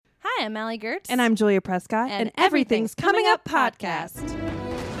Hi, I'm Allie Gertz. And I'm Julia Prescott. And Everything's Coming Up podcast.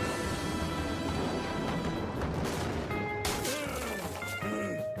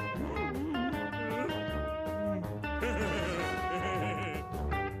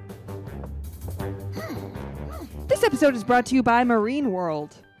 This episode is brought to you by Marine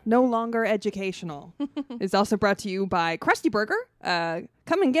World. No longer educational. It's also brought to you by Krusty Burger.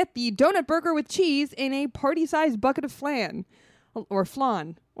 Come and get the donut burger with cheese in a party-sized bucket of flan. Or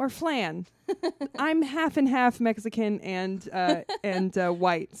flan. Or flan. I'm half and half Mexican and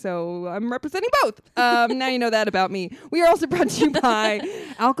white, so I'm representing both. Now you know that about me. We are also brought to you by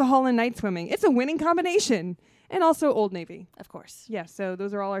alcohol and night swimming. It's a winning combination. And also Old Navy. Of course. Yeah, so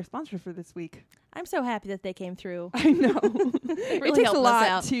those are all our sponsors for this week. I'm so happy that they came through. I know. It really takes helped a us lot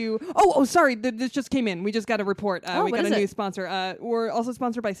out. to... Oh, sorry. This just came in. We just got a report. We what got a is new it? sponsor. We're also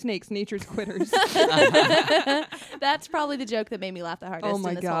sponsored by Snakes, Nature's Quitters. That's probably the joke that made me laugh the hardest Oh, my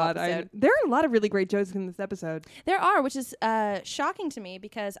in this God. whole episode. There are a lot of really great jokes in this episode. There are, which is shocking to me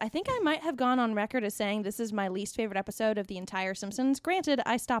because I think I might have gone on record as saying this is my least favorite episode of the entire Simpsons. Granted,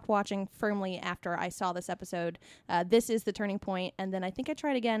 I stopped watching firmly after I saw this episode. This is the turning point, and then I think I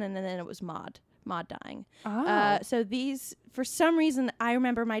tried again, and then it was Maude dying. Oh. So these, for some reason, I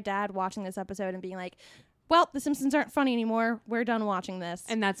remember my dad watching this episode and being like, well, the Simpsons aren't funny anymore. We're done watching this.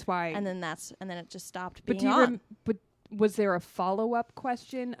 And that's why... And then it just stopped but being on. but was there a follow-up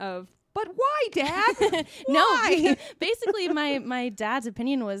question of, but why, Dad? No, Why? basically my dad's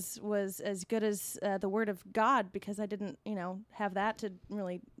opinion was as good as the word of God because I didn't, have that to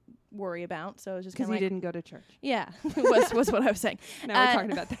really worry about. So it was just Because kind he of like, didn't go to church. yeah, was what I was saying. Now we're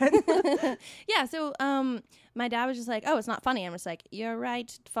talking about that. Yeah, so my dad was just like, oh, it's not funny. I'm just like, you're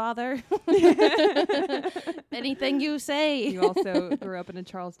right, Father. Anything you say. You also grew up in a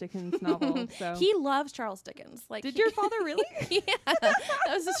Charles Dickens novel. So. He loves Charles Dickens. Like, Did your father really? Yeah, that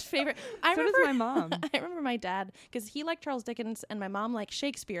was his favorite. I So remember does my mom. I remember my dad because he liked Charles Dickens and my mom liked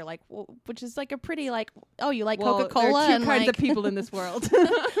Shakespeare, which is like a pretty you like Well, Coca-Cola. there are and two kinds like, of people in this world.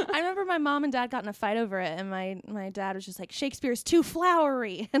 I remember my mom and dad got in a fight over it, and my dad was just like, Shakespeare's too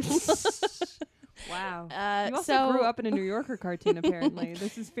flowery. Wow. You also so- grew up in a New Yorker cartoon, apparently.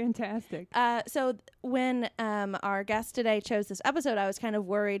 This is fantastic. So when our guest today chose this episode, I was kind of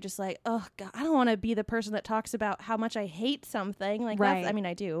worried, just like, oh God, I don't want to be the person that talks about how much I hate something. Like, Right. I mean,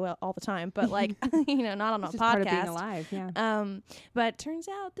 I do all the time, but like, not on a It's just podcast. part of being alive, yeah. But turns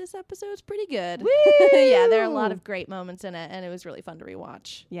out this episode's pretty good. Woo! Yeah, there are a lot of great moments in it, and it was really fun to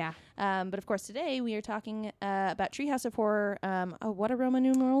rewatch. Yeah. But of course, today we are talking about Treehouse of Horror. What are Roman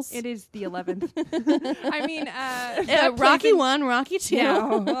numerals? It is the 11th. I mean, that plays Rocky in- 1, Rocky 2. Yeah.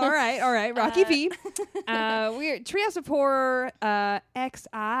 All right. Rocky V. We're Treehouse of Horror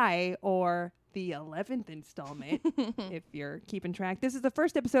XI, or the 11th installment, if you're keeping track. This is the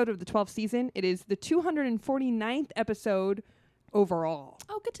first episode of the 12th season. It is the 249th episode overall,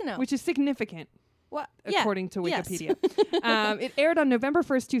 Oh, good to know. which is significant. What? According to Yes. Wikipedia. It aired on November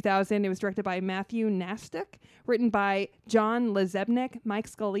 1st, 2000. It was directed by Matthew Nastuk, written by John Lazebnik, Mike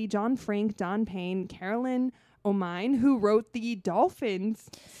Scully, John Frank, Don Payne, Carolyn O'Mine, who wrote the Dolphins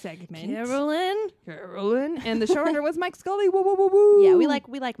segment. Carolyn. And the showrunner was Mike Scully. Woo, woo, woo, woo. Yeah, we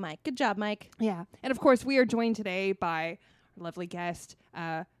like Mike. Good job, Mike. Yeah. And of course, we are joined today by our lovely guest,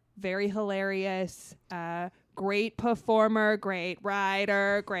 very hilarious, great performer, great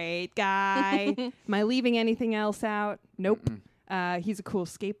writer, great guy. Am I leaving anything else out? Nope. He's a cool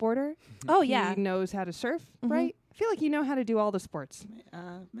skateboarder. Oh, yeah. He knows how to surf, right? I feel like you know how to do all the sports.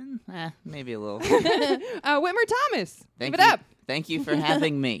 Maybe a little. Whitmer Thomas, Thank give you. it up. Thank you for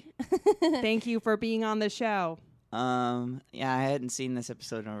having me. Thank you for being on the show. Yeah, I hadn't seen this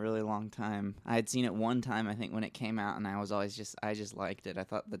episode in a really long time. I had seen it one time, I think, when it came out, and I was always I just liked it. I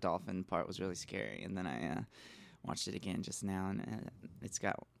thought the dolphin part was really scary, and then I watched it again just now, and it's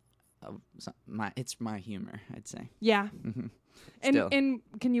got it's my humor, I'd say. Yeah. Still. And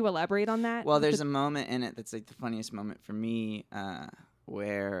can you elaborate on that? Well, there's a moment in it that's like the funniest moment for me,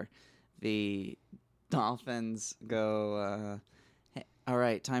 where the dolphins go, hey, all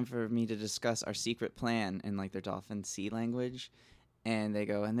right, time for me to discuss our secret plan in like their dolphin sea language. And they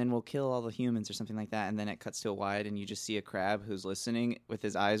go, and then we'll kill all the humans or something like that. And then it cuts to a wide, and you just see a crab who's listening with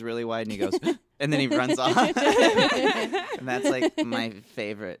his eyes really wide, and he goes, and then he runs off. And that's like my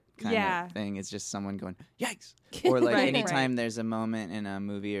favorite kind of thing. It's just someone going, yikes. Or like anytime there's a moment in a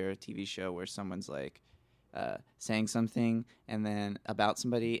movie or a TV show where someone's like saying something and then about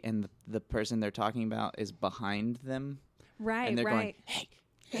somebody, and the person they're talking about is behind them. Right, and they're going, hey,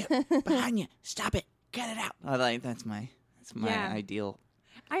 behind you, stop it, get it out. Like that's my ideal.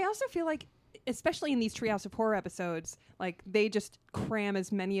 I also feel like especially in these Treehouse of Horror episodes, like they just cram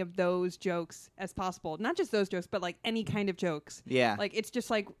as many of those jokes as possible. Not just those jokes, but like any kind of jokes. Yeah. Like it's just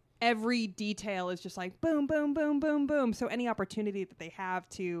like every detail is just like boom, boom, boom, boom, boom. So any opportunity that they have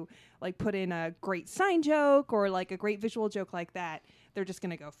to like put in a great sign joke or like a great visual joke like that, they're just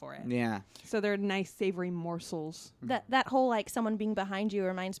going to go for it. Yeah. So they're nice savory morsels. That whole like someone being behind you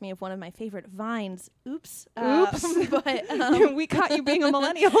reminds me of one of my favorite vines. Oops. Oops. But We caught you being a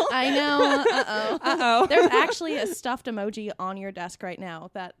millennial. I know. Uh-oh. There's actually a stuffed emoji on your desk right now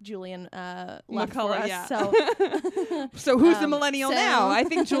that Julian left for McCullough, us. yeah. So So who's the millennial so- now? I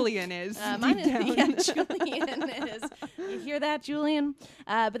think Julian is. mine deep is, down. yeah, Julian is. You hear that, Julian?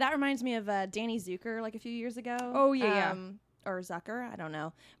 But that reminds me of Danny Zucker like a few years ago. Oh, yeah. Or Zucker, I don't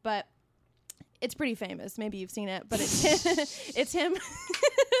know. But it's pretty famous. Maybe you've seen it, but it's it's him.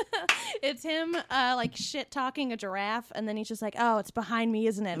 It's him like shit talking a giraffe, and then he's just like, "Oh, it's behind me,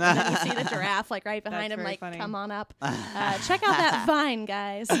 isn't it?" And then you see the giraffe like right behind That's him, very like, funny. "Come on up, check out that vine,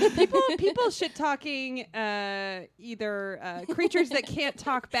 guys." People shit talking either creatures that can't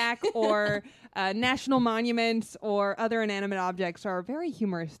talk back or national monuments or other inanimate objects are very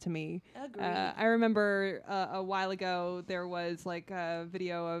humorous to me. Agreed. I remember a while ago there was like a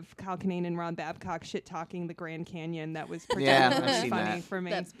video of Kyle Kinane and Ron Babcock shit talking the Grand Canyon that was Yeah, I've particularly seen funny that. for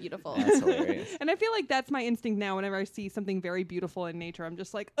me. That's beautiful. That's hilarious. And I feel like that's my instinct now. Whenever I see something very beautiful in nature, I'm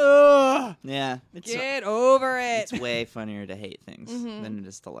just like, ugh, Yeah. It's get over it. it's way funnier to hate things than it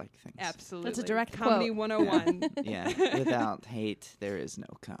is to like things. Absolutely. That's a direct Comedy quote. 101. Yeah. Without hate, there is no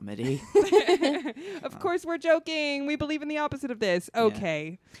comedy. Of course, we're joking. We believe in the opposite of this.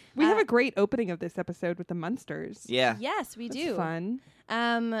 Okay. We have a great opening of this episode with the Munsters. Yeah. Yes, we That's do. fun.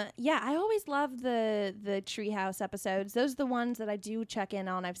 Yeah, I always love the Treehouse episodes. Those are the ones that I do check in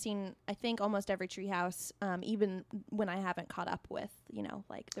on. I've seen, I think, almost every Treehouse, even when I haven't caught up with,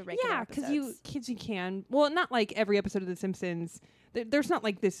 like the regular Yeah, episodes. because you can. Well, not like every episode of The Simpsons. There's not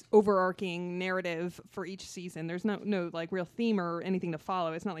like this overarching narrative for each season. There's no like real theme or anything to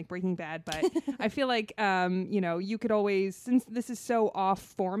follow. It's not like Breaking Bad, but I feel like you could always, since this is so off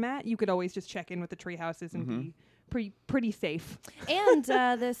format, you could always just check in with the Treehouses and be pretty safe. And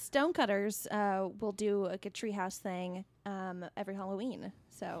the Stonecutters will do a good Treehouse thing every Halloween.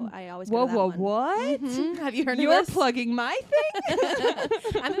 So I always go to that one. What? Mhm. Have you heard You're of this? plugging my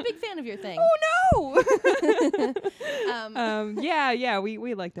thing? I'm a big fan of your thing. Oh no! Yeah,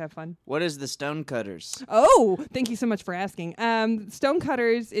 we like to have fun. What is the Stonecutters? Oh, thank you so much for asking.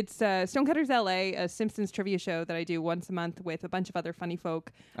 Stonecutters, it's Stonecutters LA, a Simpsons trivia show that I do once a month with a bunch of other funny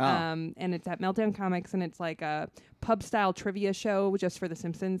folk. Oh. And it's at Meltdown Comics, and it's like a pub style trivia show just for the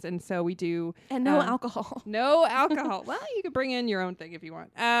Simpsons. And so we do And no alcohol. no alcohol. Well, you can bring in your own thing if you want.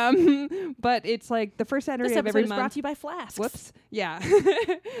 But it's like the first Saturday This of every episode is month. brought to you by Flasks. Whoops. Yeah.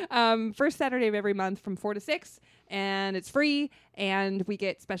 First Saturday of every month from 4 to 6. And it's free. And we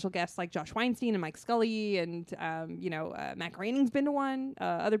get special guests like Josh Weinstein and Mike Scully. And, Matt Groening's been to one.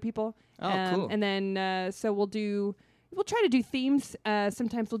 Other people. Oh, cool. And then, so we'll try to do themes.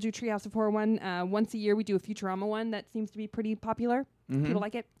 Sometimes we'll do Treehouse of Horror one. Once a year, we do a Futurama one that seems to be pretty popular. Mhm. People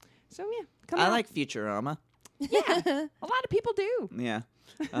like it. So, yeah. Come I out. like Futurama. Yeah. A lot of people do. Yeah.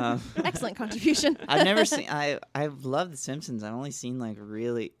 Excellent contribution. I've never seen. I've loved The Simpsons. I've only seen like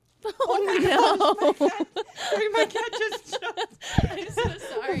really. Oh, no. Sorry, my cat just jumped. I'm so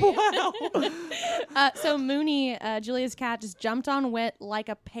sorry. Wow. So Mooney, Julia's cat, just jumped on Wit like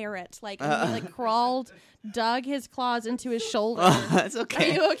a parrot. Like, and he crawled, dug his claws into his shoulder. That's Are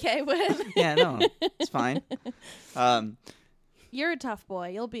okay. you okay, Wit? Yeah, no, it's fine. You're a tough boy.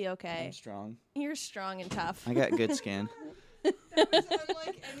 You'll be okay. I'm strong. You're strong and tough. I got good skin. That was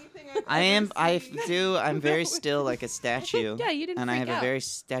unlike anything I've I ever am. I seen. do. I'm very still, like a statue. Yeah, you didn't And I freak have out. a very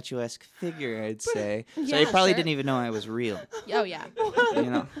statuesque figure, I'd say. So Yeah, you probably sure. didn't even know I was real. Oh, yeah. You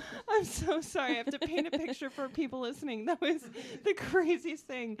know. I'm so sorry. I have to paint a picture for people listening. That was the craziest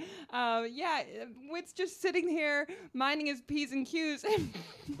thing. Wit's just sitting here minding his P's and Q's, and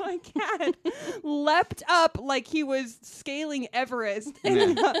my cat leapt up like he was scaling Everest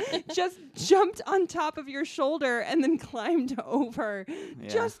and just jumped on top of your shoulder and then climbed over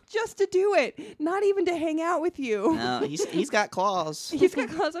Yeah. just to do it. Not even to hang out with you. No, he's got claws. He's got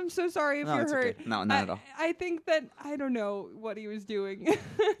claws. I'm so sorry if No, you're it's hurt. okay. No, not at all. I think that I don't know what he was doing.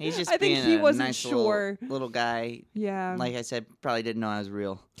 He's just I think being he a wasn't nice sure. little guy. Yeah. Like I said, probably didn't know I was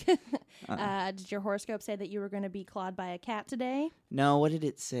real. Did your horoscope say that you were going to be clawed by a cat today? No, what did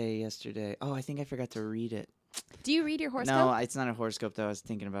it say yesterday? Oh, I think I forgot to read it. Do you read your horoscope? No, it's not a horoscope though. I was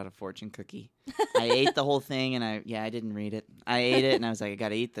thinking about a fortune cookie. I ate the whole thing and I didn't read it. I ate it and I was like, I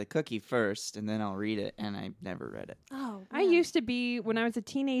gotta eat the cookie first and then I'll read it, and I never read it. Oh, I used to be, when I was a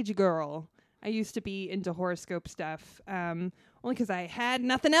teenage girl, I used to be into horoscope stuff, only because I had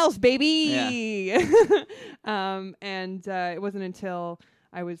nothing else, baby. And it wasn't until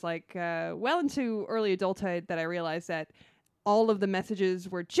I was like well into early adulthood that I realized that all of the messages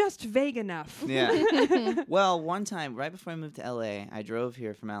were just vague enough. Yeah. Well, one time, right before I moved to LA, I drove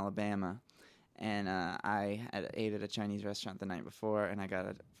here from Alabama, and I had ate at a Chinese restaurant the night before, and I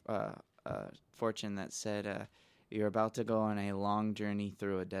got a fortune that said, "You're about to go on a long journey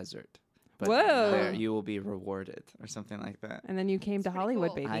through a desert. But Whoa. there you will be rewarded," or something like that. And then you came to pretty Hollywood,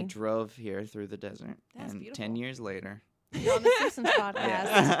 cool. baby. I drove here through the desert, That's and beautiful. 10 years later, You're on the Simpsons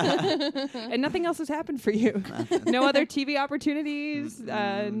podcast. And nothing else has happened for you. No other TV opportunities.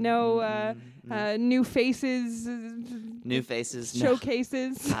 No new faces. New Faces. No.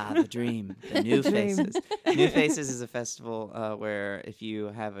 Showcases. The dream. The New Dream. Faces. New Faces is a festival where if you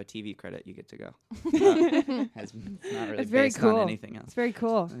have a TV credit, you get to go. It's not really It's very based cool. on anything else. It's very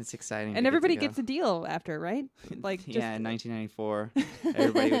cool. It's exciting. And to everybody get to gets a deal after, right? Like, just yeah, in 1994,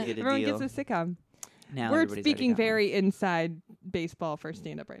 everybody would get a everyone deal. gets a sitcom. Now We're everybody's speaking already got one. very inside baseball for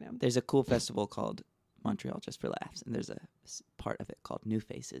stand-up right now. There's a cool festival called Montreal Just for Laughs, and there's a part of it called New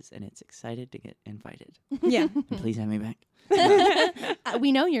Faces, and it's excited to get invited. Yeah. And please have me back.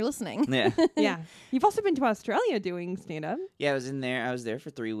 We know you're listening. Yeah. Yeah. You've also been to Australia doing stand-up. Yeah, I was in there. I was there for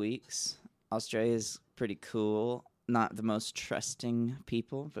 3 weeks. Australia's pretty cool. Not the most trusting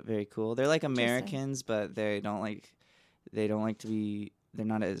people, but very cool. They're like Americans, but they don't like to be. They're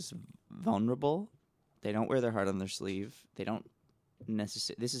not as vulnerable. They don't wear their heart on their sleeve. They don't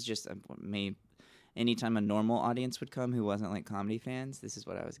necessarily. This is just me. Anytime a normal audience would come who wasn't like comedy fans, this is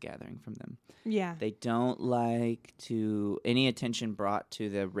what I was gathering from them. Yeah. They don't like any attention brought to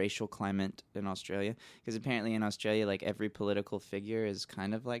the racial climate in Australia, because apparently in Australia, like every political figure is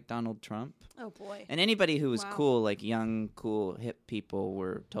kind of like Donald Trump. Oh boy. And anybody who was Wow. cool, like young, cool, hip people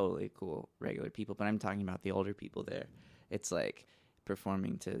were totally cool, regular people. But I'm talking about the older people there. It's like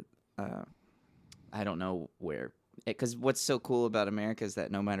performing to, I don't know where. Because what's so cool about America is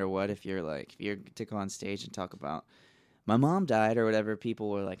that no matter what, if you're to go on stage and talk about my mom died or whatever, people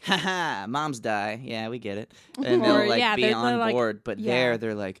were like, "Ha ha, moms die." Yeah, we get it, and Or, they'll like yeah, be they're on like- board. But yeah.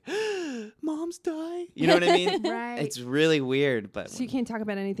 they're like, "Moms die." You know what I mean? Right. It's really weird, but So you can't talk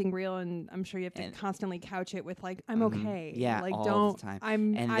about anything real, and I'm sure you have to And- constantly couch it with like, "I'm Mhm. okay." Yeah, like all don't. the time.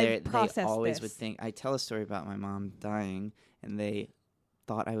 I'm. and I they processed always this. would think. I tell a story about my mom dying, and they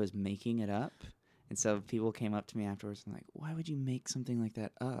thought I was making it up. And so people came up to me afterwards and like, "Why would you make something like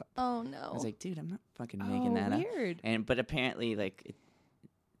that up?" Oh no. I was like, "Dude, I'm not fucking making that up." weird. But apparently, like,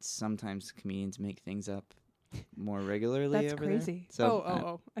 sometimes comedians make things up more regularly. That's over crazy. There.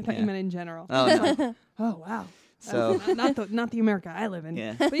 So, I thought yeah. you meant in general. Oh no. Oh wow. So not the America I live in.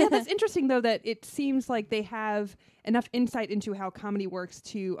 yeah. But yeah, that's interesting though that it seems like they have enough insight into how comedy works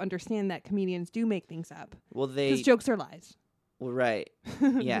to understand that comedians do make things up Well, because jokes are lies. Well, right.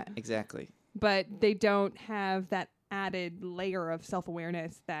 Yeah, exactly. But they don't have that added layer of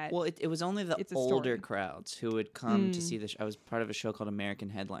self-awareness that Well, it was only the It's a older story. crowds who would come to Mm. see the show. I was part of a show called American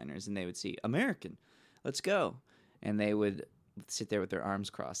Headliners, and they would see American, let's go. And they would sit there with their arms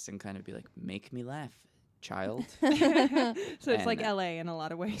crossed and kind of be like, "Make me laugh, child." so it's like And, LA in a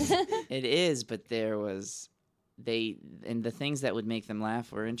lot of ways. It is, but and the things that would make them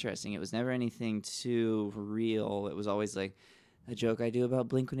laugh were interesting. It was never anything too real. It was always like a joke I do about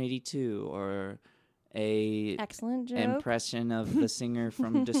Blink-182 or a Excellent joke. impression of the singer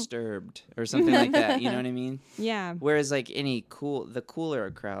from Disturbed or something like that. You know what I mean? Yeah. Whereas like the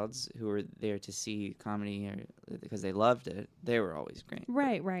cooler crowds who were there to see comedy or because they loved it, they were always great.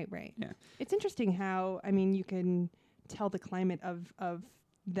 Right. Yeah. It's interesting how you can tell the climate of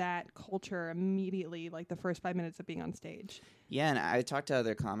that culture immediately, like the first 5 minutes of being on stage. Yeah, and I talked to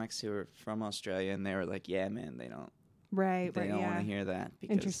other comics who were from Australia, and they were like, "Yeah, man, they don't Right. want Yeah. to hear that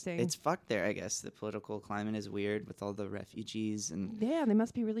because Interesting. it's fucked there. I guess the political climate is weird with all the refugees and Yeah, they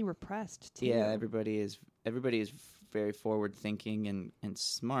must be really repressed too. yeah, everybody is very forward thinking and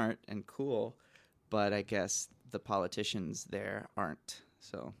smart and cool, but I guess the politicians there aren't.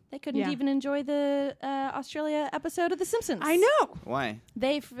 So They couldn't Yeah. even enjoy the Australia episode of The Simpsons. I know. why?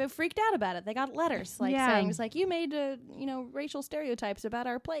 They freaked out about it. They got letters Yeah. saying, it's like, you made, racial stereotypes about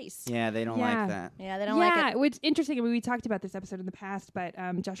our place. Yeah, they don't Yeah. like that. Yeah, they don't like it. It's interesting. I mean, we talked about this episode in the past, but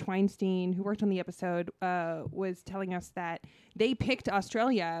Josh Weinstein, who worked on the episode, was telling us that they picked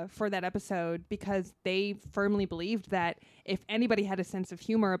Australia for that episode because they firmly believed that if anybody had a sense of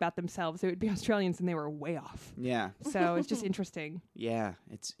humor about themselves, it would be Australians, and they were way off. Yeah, So it's just interesting. yeah,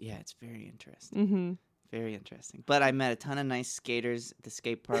 it's very interesting. Mm-hmm. Very interesting. But I met a ton of nice skaters at the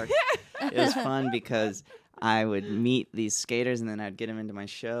skate park. It was fun because I would meet these skaters and then I'd get them into my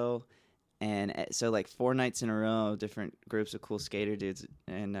show. And so, like 4 nights in a row, different groups of cool skater dudes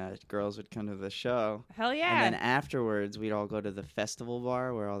and girls would come to the show. Hell yeah. And then afterwards, we'd all go to the festival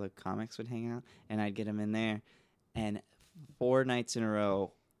bar where all the comics would hang out, and I'd get them in there. And 4 nights in a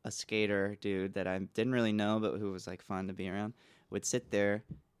row, a skater dude that I didn't really know, but who was like fun to be around, would sit there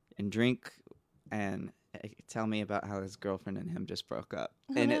and drink and tell me about how his girlfriend and him just broke up.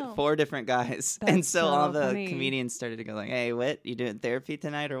 And no. 4 different guys. That's and so all the funny. comedians started to go like, hey, what? You doing therapy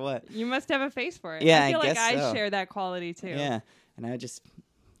tonight or what? You must have a face for it. Yeah, I feel I like guess I so. share that quality too. Yeah. And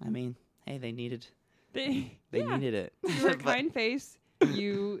I mean, hey, they needed They needed it. You were a But- kind face.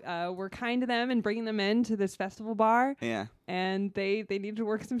 You were kind to them and bringing them into this festival bar, Yeah. and they needed to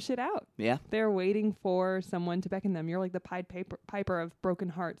work some shit out. Yeah. They're waiting for someone to beckon them. You're like the Pied Piper of broken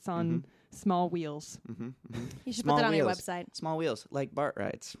hearts on small wheels. Mm-hmm, mm-hmm. You should Small put that on your wheels. website. Small wheels, like BART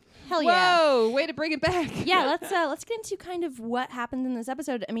rides. Hell yeah. Whoa! Way to bring it back. Yeah, let's get into kind of what happened in this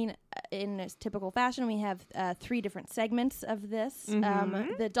episode. I mean, in a typical fashion, we have 3 different segments of this.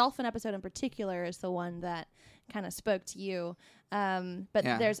 Mhm. The dolphin episode in particular is the one that kind of spoke to you. But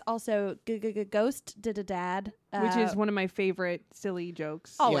Yeah. there's also Ghost Did a Dad, Which is one of my favorite silly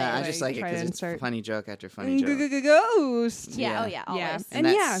jokes. Always. Yeah, I that just like it try to because it's insert. funny joke after funny joke. Ghost. yeah, oh Yeah. yeah, Yeah. always. And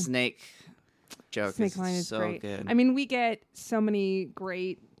And that snake joke Snake line is so great. good. I mean, we get so many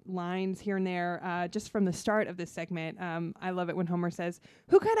great lines here and there just from the start of this segment. I love it when Homer says,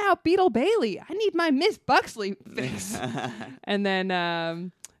 "Who cut out Beetle Bailey? I need my Miss Buxley fix." And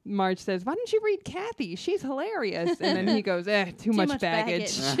then Marge says, "Why don't you read Kathy? She's hilarious." And then he goes, too much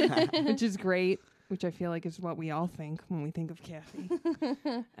baggage. Which is great, which I feel like is what we all think when we think of Kathy.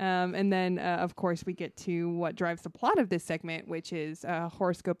 And then, of course, we get to what drives the plot of this segment, which is a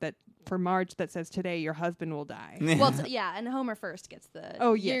horoscope that for Marge that says, "Today your husband will die." Well, yeah, and Homer first gets the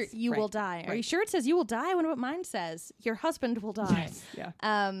Oh, "You're- yes, you right, will die." Are you right. sure it says you will die? I wonder what mine says. Your husband will die. Yes, yeah.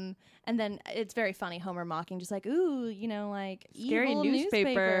 And then it's very funny, Homer mocking, just like, ooh, you know, like Scary evil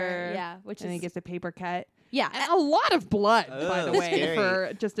newspaper. Yeah, which And he is gets a paper cut. yeah. And a lot of blood, by the Oh, way, scary.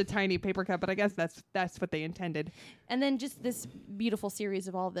 for just a tiny paper cut. But I guess that's what they intended. And then just this beautiful series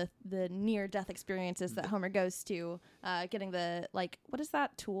of all the near death experiences that Homer goes to, getting the like, what is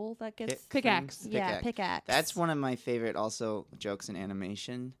that tool that gets? Pickaxe. Yeah, pickaxe. That's one of my favorite also jokes in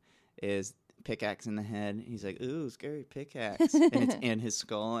animation is pickaxe in the head. He's like, ooh, scary pickaxe. And it's in his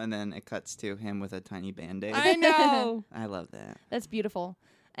skull, and then it cuts to him with a tiny Band-Aid. I know. I love that. That's beautiful.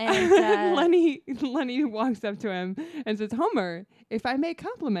 And Lenny walks up to him and says, "Homer, if I may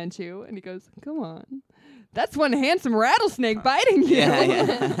compliment you," and he goes, "Go on. That's one handsome rattlesnake biting you."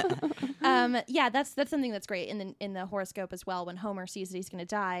 yeah, that's something that's great in the horoscope as well. When Homer sees that he's going to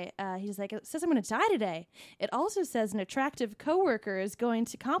die, he's like, "It says I'm going to die today. It also says an attractive coworker is going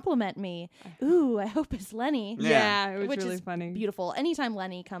to compliment me. Ooh, I hope it's Lenny." Yeah, it was Which really is funny. Beautiful. Anytime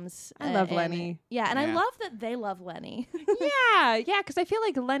Lenny comes, I love in, Lenny. Yeah, and I Yeah. love that they love Lenny. Yeah, because I feel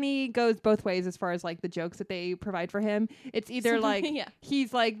like Lenny goes both ways as far as like the jokes that they provide for him. It's either like Yeah.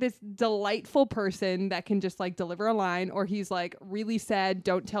 he's like this delightful person that can just like deliver a line, or he's like really sad,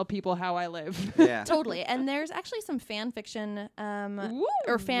 don't tell people how I live. Yeah. Totally. And there's actually some fan fiction Woo.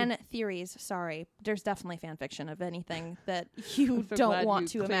 or fan theories. Sorry, there's definitely fan fiction of anything that you I'm so don't glad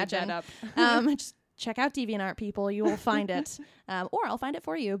want you to cleared that imagine. up. Just check out DeviantArt, people. You will find it, or I'll find it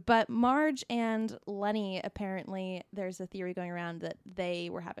for you. But Marge and Lenny, apparently, there's a theory going around that they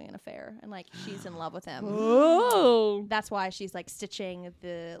were having an affair, and like she's in love with him. Oh. That's why she's like stitching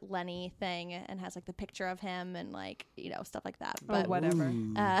the Lenny thing and has like the picture of him and like stuff like that. Oh, But whatever.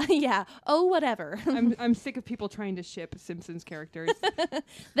 yeah, oh whatever. I'm sick of people trying to ship Simpsons characters.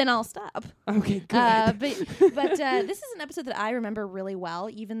 Then I'll stop. Okay, good. But this is an episode that I remember really well.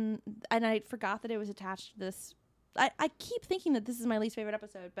 And I forgot that it was attached to this. I keep thinking that this is my least favorite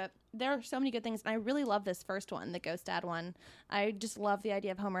episode, but there are so many good things, and I really love this first one, the Ghost Dad one. I just love the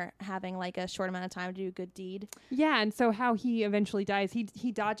idea of Homer having like a short amount of time to do a good deed. Yeah, and so how he eventually dies,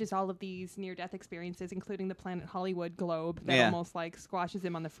 he dodges all of these near-death experiences, including the Planet Hollywood globe that Yeah. almost like squashes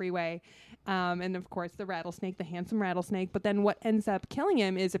him on the freeway, and of course the rattlesnake, the handsome rattlesnake. But then what ends up killing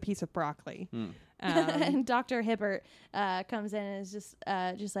him is a piece of broccoli. And Dr. Hibbert comes in and is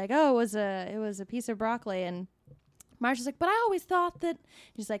just like, oh, it was a piece of broccoli, and Marge is like, but I always thought that.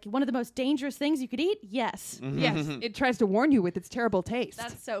 He's like, one of the most dangerous things you could eat. Yes, Yes, it tries to warn you with its terrible taste.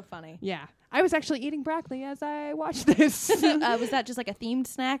 that's so funny. Yeah, I was actually eating broccoli as I watched this. Was that just like a themed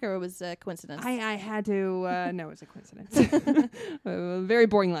snack, or was it a coincidence? I had to no, it was a coincidence. A very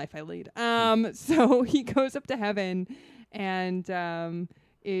boring life I lead. So he goes up to heaven and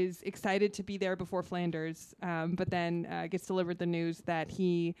is excited to be there before Flanders, but then gets delivered the news that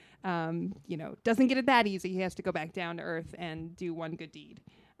he doesn't get it that easy. He has to go back down to Earth and do one good deed.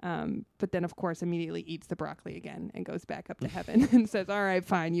 But then, of course, immediately eats the broccoli again and goes back up to heaven and says, all right,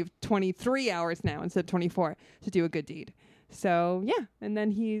 fine, you have 23 hours now instead of 24 to do a good deed. So, yeah. And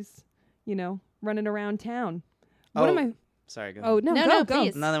then he's, running around town. One of my... Sorry, go Oh, ahead. no, go.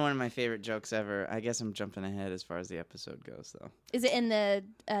 please. Another one of my favorite jokes ever. I guess I'm jumping ahead as far as the episode goes, though. Is it in the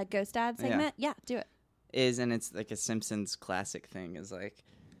Ghost Dad segment? Yeah, do it. And it's like a Simpsons classic thing, is like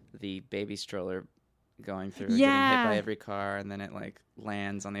the baby stroller going through and getting hit by every car, and then it like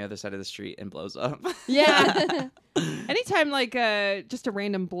lands on the other side of the street and blows up. Yeah. Anytime just a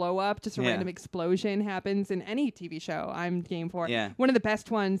random blow up, just a random explosion happens in any TV show, I'm game for. Yeah. One of the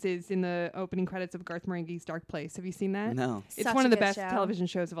best ones is in the opening credits of Garth Marenghi's Dark Place. Have you seen that? No. It's Such one a of the good best show. television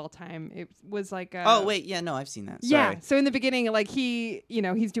shows of all time. It was like Oh, wait. Yeah, no, I've seen that. Yeah. Sorry. So in the beginning, like he's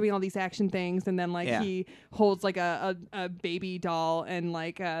doing all these action things, and then he holds like a baby doll, and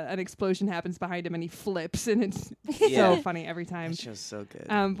like an explosion happens behind him, and he flips, and it's so funny every time. That show's so good.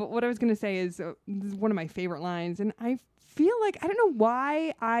 But what I was gonna say is this is one of my favorite lines, and I feel like I don't know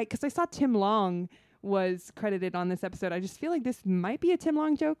why because I saw Tim Long was credited on this episode. I just feel like this might be a Tim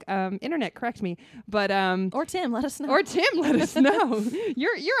Long joke. Internet, correct me, but or Tim, let us know. Or Tim, let us know.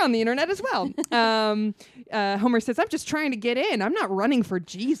 You're on the internet as well. Homer says, "I'm just trying to get in. I'm not running for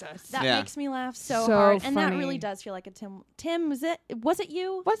Jesus." That makes me laugh so So hard, and that funny. really does feel like a Tim. Tim, was it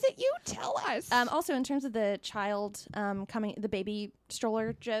you? Was it you? Tell us. Also, in terms of the child the baby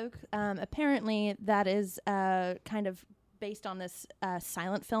stroller joke, apparently that is kind of based on this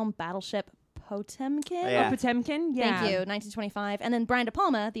silent film, Battleship Potemkin. Yeah. Potemkin. Yeah. Thank you, 1925. And then Brian De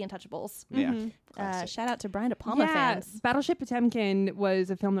Palma, The Untouchables. Yeah. Classic. Shout out to Brian De Palma fans. Battleship Potemkin was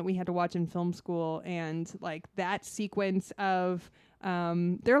a film that we had to watch in film school, and like that sequence of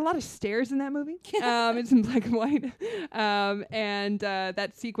there are a lot of stairs in that movie. It's in black and white, and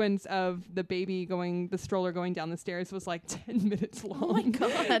that sequence of the stroller going down the stairs was like 10 minutes long. Oh my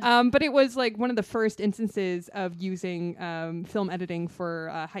God. But it was like one of the first instances of using film editing for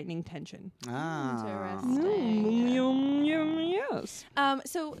heightening tension. Interesting. Yes.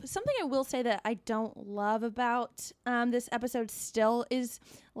 So something I will say that I don't love about this episode still is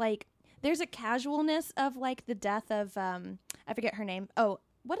like there's a casualness of like the death of I forget her name. Oh,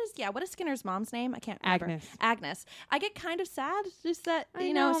 what is Skinner's mom's name? I can't remember. Agnes. I get kind of sad just that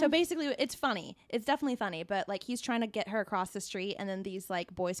you know. So basically, it's funny. It's definitely funny, but like he's trying to get her across the street, and then these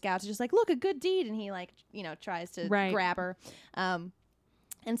like Boy Scouts are just like, look, a good deed, and he like tries to grab her.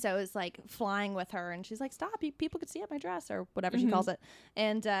 And so it's like flying with her, and she's like, "Stop! People could see up my dress," or whatever she calls it,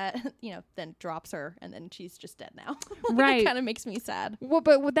 and then drops her, and then she's just dead now. Right, it kind of makes me sad. Well,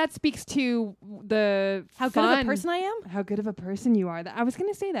 but that speaks to the how good of a person I am. How good of a person you are. I was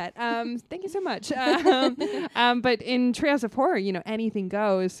going to say that. Thank you so much. But in Treehouse of Horror, anything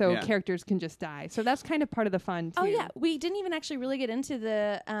goes, so characters can just die. So that's kind of part of the fun too. Oh yeah, we didn't even actually really get into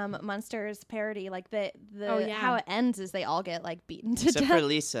the Munsters parody, like the how it ends is they all get like beaten to death.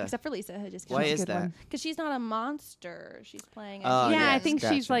 Except for Lisa, who just why is that? Because she's not a monster. She's playing. I think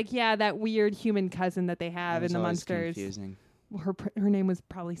she's like that weird human cousin that they have in the Munsters. Confusing. Her name was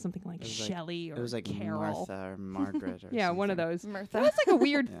probably something like Shelley or it was like Carol. Martha or Margaret. Or yeah, something. one of those. Martha. That's like a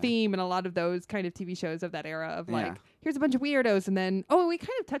weird theme in a lot of those kind of TV shows of that era of like here's a bunch of weirdos, and then we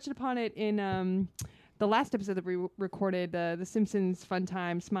kind of touched upon it in the last episode that we recorded, The Simpsons Fun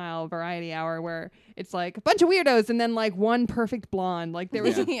Time Smile Variety Hour, where it's like a bunch of weirdos and then like one perfect blonde. Like there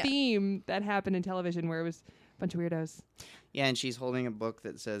was a theme that happened in television where it was a bunch of weirdos. Yeah, and she's holding a book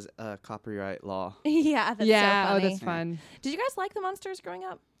that says copyright law. Yeah, that's so funny. That's fun. Did you guys like the Munsters growing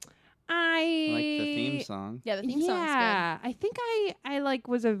up? I like the theme song. Yeah, the theme song's good. Yeah, I think I like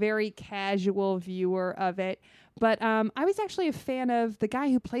was a very casual viewer of it. But I was actually a fan of the guy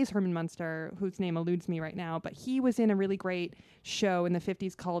who plays Herman Munster, whose name eludes me right now. But he was in a really great show in the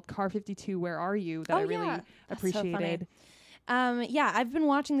 50s called Car 52, Where Are You? That I really appreciated. I've been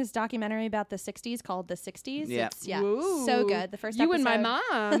watching this documentary about the 60s called The 60s. Yeah. It's, so good. The first you episode. and my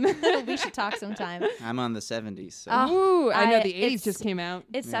mom. We should talk sometime. I'm on the 70s. So. Ooh, I know the 80s just came out.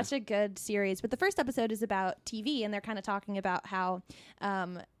 It's such a good series. But the first episode is about TV, and they're kind of talking about how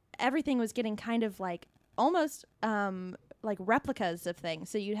everything was getting kind of like almost like replicas of things.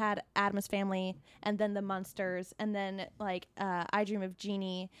 So you had Addams Family, and then the Munsters, and then like I Dream of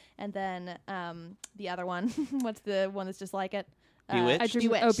Jeannie, and then the other one. What's the one that's just like it?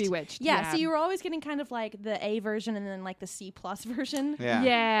 Bewitched? Bewitched. Yeah, so you were always getting kind of like the A version and then like the C+ version.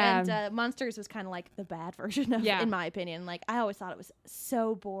 Yeah. And Monsters was kind of like the bad version of, in my opinion. Like, I always thought it was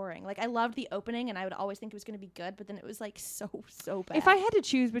so boring. Like, I loved the opening, and I would always think it was going to be good, but then it was like so bad. If I had to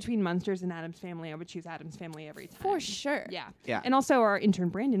choose between Munsters and Addams Family, I would choose Addams Family every time. For sure. Yeah. And also, our intern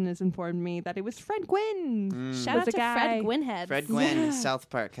Brandon has informed me that it was Fred Gwynn. Shout out to Fred Gwynhead. Fred Gwynn. South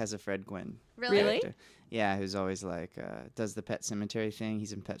Park has a Fred Gwynn. Really? Character. Yeah, who's always like, does the Pet Cemetery thing.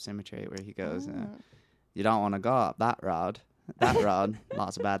 He's in Pet Cemetery where he goes, you don't want to go up that road. That road,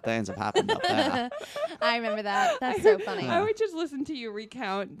 lots of bad things have happened up there. I remember that. That's so funny. I would just listen to you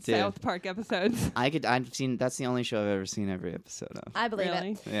recount South Park episodes. I've seen, that's the only show I've ever seen every episode of. I believe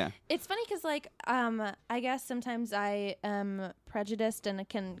it. Yeah. It's funny because, like, I guess sometimes I am prejudiced and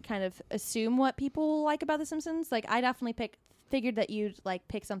can kind of assume what people like about The Simpsons. Like, I definitely figured that you'd like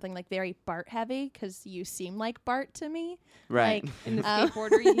pick something like very Bart heavy because you seem like Bart to me. Right. Like, in the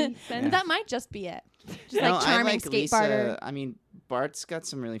skateboarder he sends. That might just be it. Just like charming I like skateboarder. Lisa. I mean, Bart's got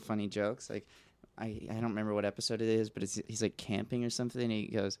some really funny jokes. Like, I don't remember what episode it is, but he's like camping or something.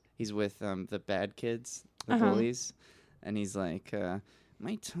 And he's with the bad kids, the bullies, and he's like,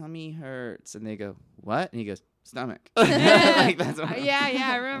 my tummy hurts, and they go, what? And he goes, stomach. Like, that's what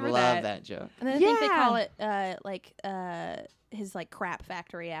I remember that. Love that joke. And then I think they call it his like crap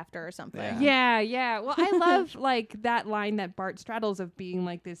factory after or something. Yeah. Well, I love like that line that Bart straddles of being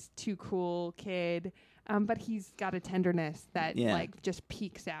like this too cool kid, but he's got a tenderness that like just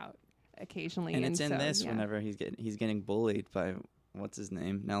peeks out occasionally. And it's in this whenever he's getting bullied by what's his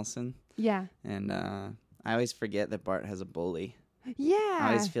name, Nelson. Yeah. And I always forget that Bart has a bully. Yeah. I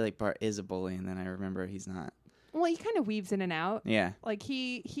always feel like Bart is a bully, and then I remember he's not. Well, he kind of weaves in and out. Yeah. Like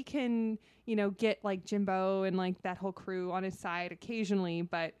he can, get like Jimbo and like that whole crew on his side occasionally,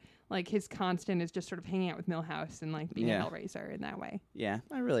 but like his constant is just sort of hanging out with Milhouse and like being a Hellraiser in that way. Yeah,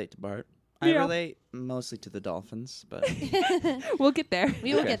 I relate to Bart. I relate mostly to the Dolphins, but we'll get there.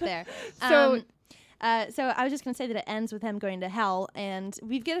 We will get there. So I was just going to say that it ends with him going to hell, and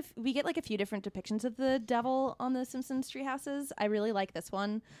we get like a few different depictions of the devil on the Simpsons treehouses. I really like this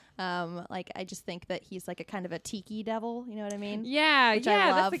one. Like, I just think that he's like a kind of a tiki devil. You know what I mean? Yeah,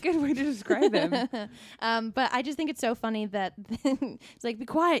 that's a good way to describe him. But I just think it's so funny that it's like, be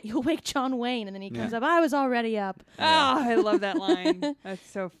quiet, you'll wake John Wayne, and then he comes up, I was already up. Oh, I love that line. That's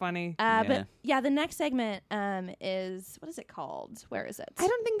so funny. But yeah, the next segment is, what is it called? Where is it? I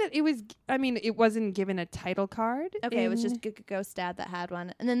don't think that it was. I mean, it wasn't given a title card. Okay, it was just Ghost Dad that had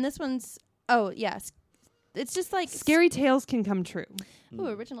one, and then this one's it's just like Scary Tales Can Come True. Ooh,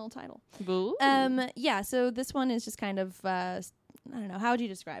 original title. Ooh. Yeah, so this one is just kind of I don't know, how would you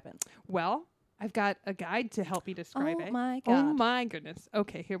describe it? Well, I've got a guide to help me describe it. Oh my God. Oh my goodness.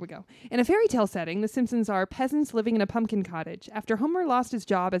 Okay, here we go. In a fairy tale setting, the Simpsons are peasants living in a pumpkin cottage. After Homer lost his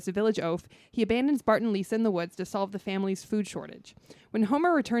job as a village oaf, he abandons Bart and Lisa in the woods to solve the family's food shortage. When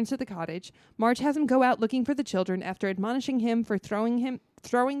Homer returns to the cottage, Marge has him go out looking for the children after admonishing him for throwing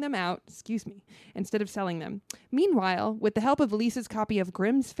them out, instead of selling them. Meanwhile, with the help of Lisa's copy of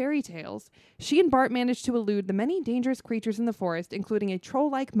Grimm's Fairy Tales, she and Bart manage to elude the many dangerous creatures in the forest, including a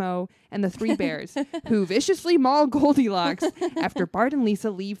troll-like Moe and the three bears, who viciously maul Goldilocks after Bart and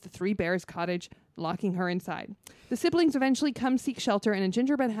Lisa leave the Three Bears cottage, locking her inside. The siblings eventually come seek shelter in a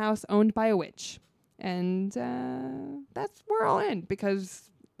gingerbread house owned by a witch. And we're all in,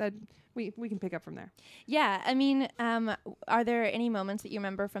 because that we can pick up from there. Yeah, I mean, are there any moments that you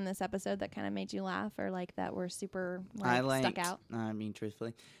remember from this episode that kind of made you laugh, or like that were super stuck out? I mean,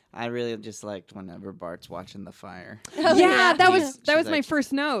 truthfully, I really just liked whenever Bart's watching the fire. That was like, my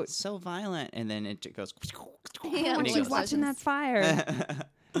first note. So violent, and then it goes. Yeah, and he she's goes, watching that fire,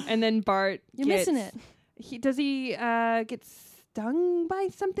 and then Bart, you're missing it. He gets stung by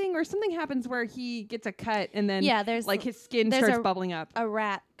something, or something happens where he gets a cut, and then there's like his skin starts bubbling up. A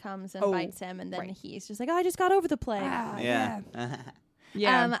rat comes and bites him, and then he's just like, "Oh, I just got over the plague." Yeah.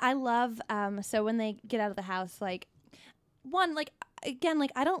 I love so when they get out of the house, like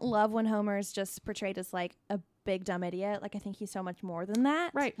I don't love when Homer's just portrayed as like a big dumb idiot. Like, I think he's so much more than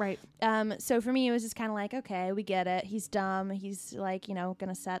that. Right. So for me, it was just kind of like, okay, we get it. He's dumb. He's like,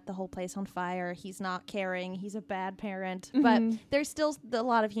 gonna set the whole place on fire. He's not caring. He's a bad parent. Mm-hmm. But there's still a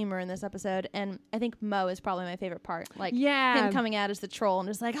lot of humor in this episode, and I think Moe is probably my favorite part. Like, him coming out as the troll and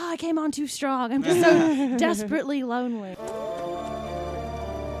just like, oh, I came on too strong. I'm just so desperately lonely. No,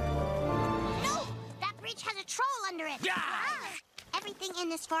 that bridge has a troll under it. Everything in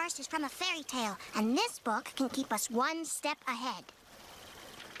this forest is from a fairy tale, and this book can keep us one step ahead.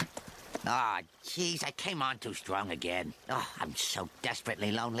 Jeez, I came on too strong again. Oh, I'm so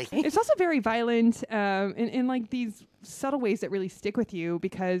desperately lonely. It's also very violent in like these subtle ways that really stick with you,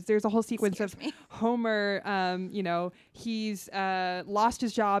 because there's a whole sequence of Homer, he's lost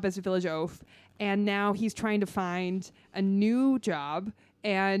his job as a village oaf, and now he's trying to find a new job.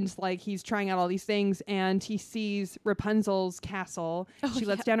 And like he's trying out all these things, and he sees Rapunzel's castle. She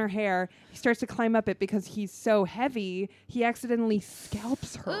lets down her hair. He starts to climb up it because he's so heavy. He accidentally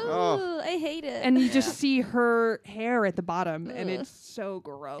scalps her. Ooh, I hate it. And you just see her hair at the bottom, and it's so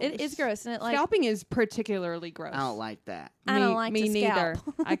gross. It is gross, and it like Scalping is particularly gross. I don't like that. I don't like me to neither.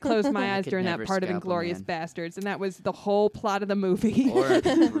 scalp. I closed my eyes could during that never part of scalp a Inglourious man. Bastards, and that was the whole plot of the movie. Or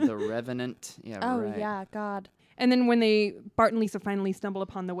the Revenant. Yeah, oh right. yeah, God. And then when Bart and Lisa finally stumble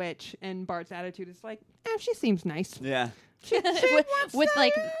upon the witch, and Bart's attitude is like, she seems nice. Yeah. with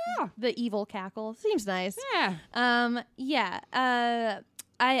like yeah. the evil cackle, seems nice. Yeah.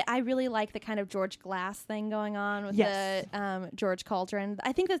 I really like the kind of George Glass thing going on with Yes. the George Cauldron.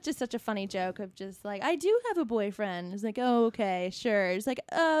 I think that's just such a funny joke of just like, I do have a boyfriend. It's like, oh, okay, sure. It's like,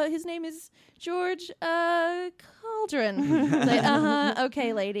 his name is George Cauldron. It's like,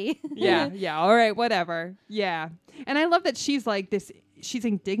 okay, lady. Yeah. All right, whatever. Yeah. And I love that she's like this. She's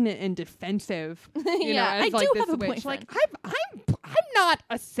indignant and defensive. You Yeah, know, as I like do this have a witch. boyfriend. Like I'm not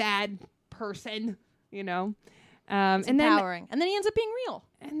a sad person. You know. It's empowering. And then he ends up being real.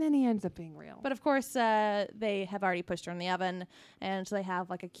 And then he ends up being real. But of course, they have already pushed her in the oven, and so they have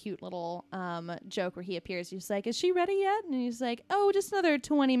like a cute little joke where he appears. He's like, "Is she ready yet?" And he's like, "Oh, just another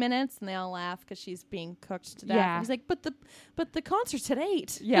 20 minutes." And they all laugh because she's being cooked to death. Yeah. And he's like, "But the concert's at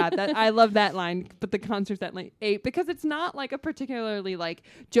 8." Yeah, I love that line. But the concert's at like 8, because it's not like a particularly like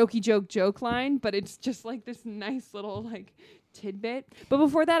jokey joke line, but it's just like this nice little like tidbit. But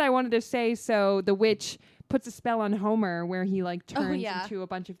before that, I wanted to say, so the witch puts a spell on Homer where he like turns into a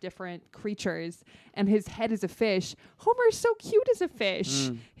bunch of different creatures, and his head is a fish. Homer is so cute as a fish.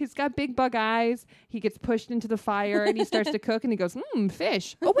 He's got big bug eyes. He gets pushed into the fire and he starts to cook, and he goes,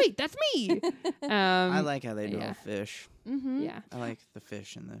 fish. Oh wait, that's me. I like how they do yeah. a fish. Yeah. I like the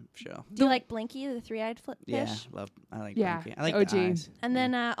fish in the show. Do you like Blinky, the three-eyed fish? Yeah, I like Yeah, Blinky. I like OG. the eyes. And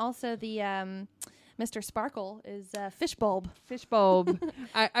then also the Mr. Sparkle is Fishbulb. Fishbulb.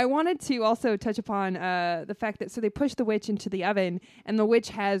 I wanted to also touch upon the fact that so they push the witch into the oven, and the witch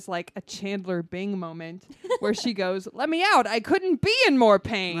has like a Chandler Bing moment where she goes, "Let me out! I couldn't be in more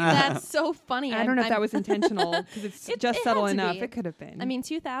pain." That's so funny. I don't know if that was intentional, because it's just it subtle had to enough. be. It could have been. I mean,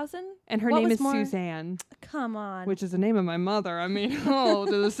 2000. and her what name was is more- Suzanne, Come on. which is the name of my mother. I mean,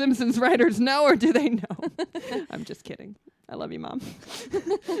 do the Simpsons writers know, or do they know? I'm just kidding. I love you, Mom.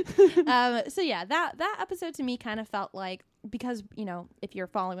 So yeah, that episode to me kind of felt like, because if you're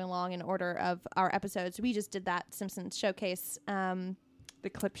following along in order of our episodes, we just did that Simpsons showcase. The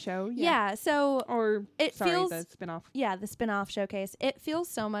clip show. Yeah. So Or it sorry, feels the spinoff. yeah, the spin-off showcase. It feels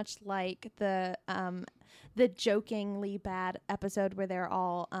so much like the jokingly bad episode where they're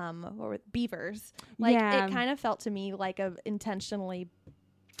all beavers. Like Yeah. it kind of felt to me like a intentionally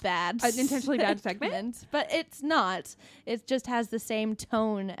bad An intentionally bad segment? but it's not. It just has the same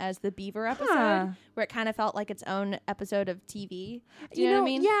tone as the beaver episode, Huh. where it kind of felt like its own episode of TV. Do you know what I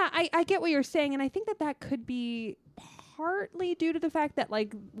mean? Yeah, I get what you're saying, and I think that could be partly due to the fact that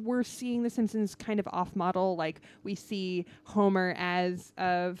like we're seeing The Simpsons kind of off model. Like we see Homer as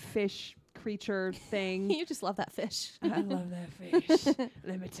a fish creature thing. You just love that fish. I love that fish.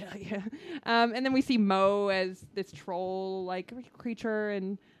 Let me tell you. And then we see Moe as this troll like creature,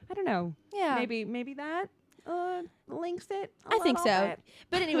 and I don't know. Yeah. Maybe that links it. I think little so. bit.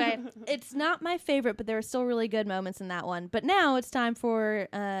 But anyway, it's not my favorite, but there are still really good moments in that one. But now it's time for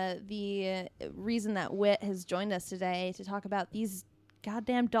the reason that Whit has joined us today to talk about these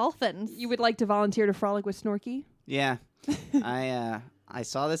goddamn dolphins. You would like to volunteer to frolic with Snorky? Yeah. I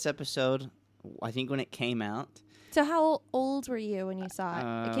saw this episode, I think when it came out. So how old were you when you saw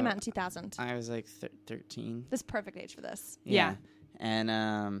it? It came out in 2000. I was like 13. This is perfect age for this. Yeah. And,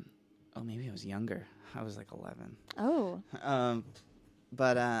 maybe I was younger. I was like 11. Oh.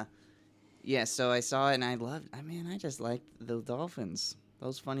 Yeah, so I saw it and I just liked the dolphins.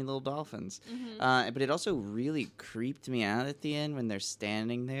 Those funny little dolphins. Mm-hmm. But it also really creeped me out at the end when they're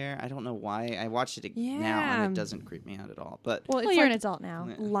standing there. I don't know why. I watched it now Yeah. and it doesn't creep me out at all. But Well, Well, you're an adult now.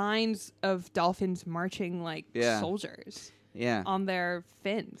 lines of dolphins marching like Yeah. soldiers yeah. on their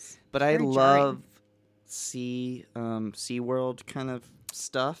fins. But I Very love SeaWorld kind of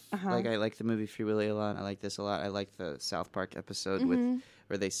stuff. Uh-huh. Like I like the movie Free Willy a lot. I like this a lot. I like the South Park episode with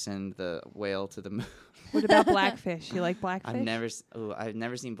where they send the whale to the moon. What about Blackfish? You like Blackfish? I've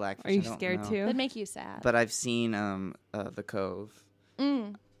never seen Blackfish. Are you I don't scared know. too? That'd make you sad. But I've seen The Cove.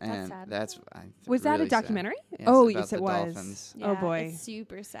 Mm. And sad. Was that really a documentary? Sad. Yes, Oh, about yes, the it was. dolphins. Oh, boy. It's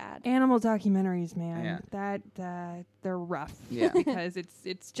super sad. Animal documentaries, man. Yeah. That they're rough. Yeah. Because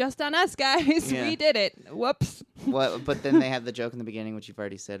it's just on us, guys. Yeah. We did it. Whoops. Well, but then they have the joke in the beginning, which you've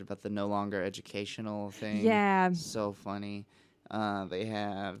already said about the no longer educational thing. Yeah. So funny. They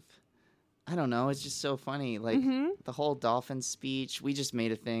have, I don't know, it's just so funny. Like the whole dolphin speech. We just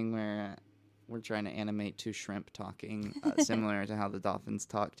made a thing where we're trying to animate two shrimp talking, similar to how the dolphins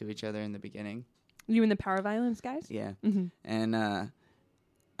talk to each other in the beginning. You and the power violence guys? Yeah. Mm-hmm. And I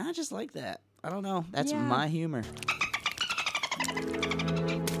just like that. I don't know. That's Yeah. my humor.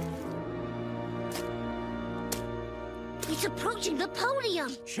 It's approaching the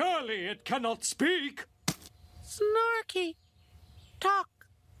podium. Surely it cannot speak. Snorky. Talk.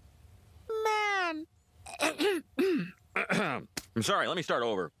 Man. I'm sorry, let me start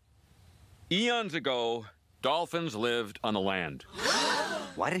over. Eons ago, dolphins lived on the land.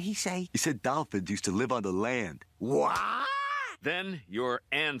 What did he say? He said dolphins used to live on the land. What? Then your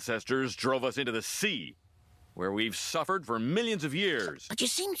ancestors drove us into the sea, where we've suffered for millions of years. But you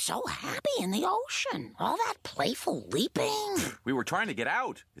seemed so happy in the ocean. All that playful leaping. We were trying to get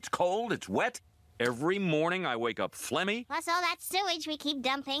out. It's cold, it's wet. Every morning I wake up phlegmy. Plus all that sewage we keep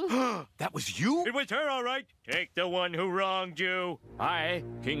dumping. That was you? It was her, all right. Take the one who wronged you. I,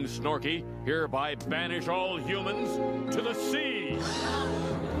 King Snorky, hereby banish all humans to the sea.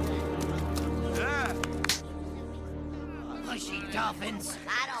 Mushy dolphins.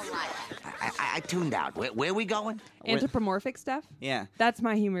 I don't like it. I tuned out. Where we going? Anthropomorphic stuff? Yeah. That's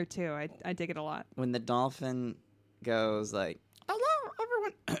my humor, too. I dig it a lot. When the dolphin goes like, hello,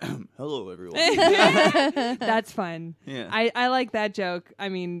 everyone. Hello, everyone. That's fun. Yeah. I like that joke. I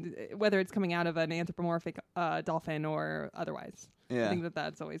mean, whether it's coming out of an anthropomorphic dolphin or otherwise. Yeah. I think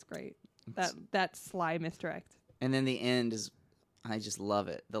that's always great. That sly misdirect. And then the end is, I just love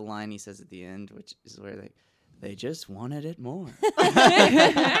it. The line he says at the end, which is where they just wanted it more.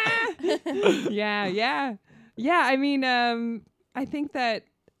 Yeah. I mean, I think that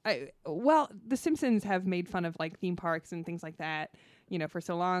the Simpsons have made fun of like theme parks and things like that, for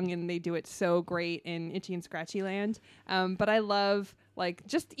so long, and they do it so great in Itchy and Scratchy Land. But I love like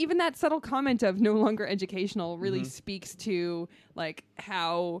just even that subtle comment of no longer educational really speaks to like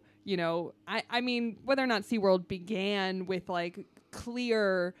how, I mean, whether or not SeaWorld began with like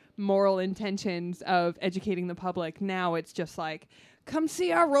clear moral intentions of educating the public, now it's just like, come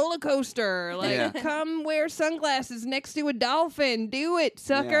see our roller coaster. Like, come wear sunglasses next to a dolphin. Do it,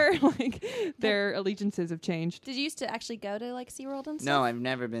 sucker. Yeah. Like, their allegiances have changed. Did you used to actually go to like SeaWorld and stuff? No, I've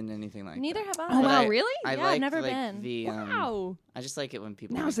never been to anything like Neither that. have I. Oh, But wow, really? I Yeah, I've like, never like, been. The, Wow. I just like it when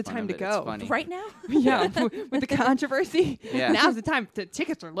people. Now's make the fun time of to it. go. It's funny. Right now? Yeah, with the controversy. Yeah. Now's the time. The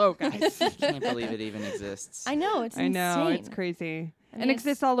tickets are low, guys. Can't believe it even exists. I know, it's I know, insane. it's crazy. I mean, And it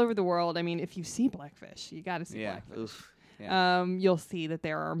it's- all over the world. I mean, if you see Blackfish, you got to see Yeah. Blackfish. Oof. Yeah. You'll see that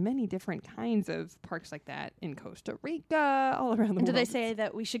there are many different kinds of parks like that in Costa Rica, all around the And world. do they say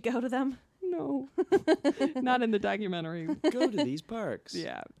that we should go to them? No, not in the documentary. Go to these parks.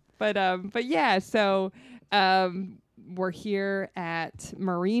 Yeah, but yeah. So we're here at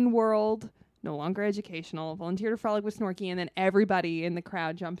Marine World, no longer educational. Volunteer to frolic with Snorky, and then everybody in the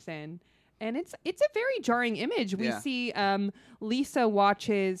crowd jumps in. And it's a very jarring image. We Yeah. see Lisa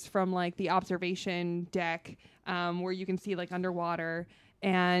watches from like the observation deck, where you can see like underwater,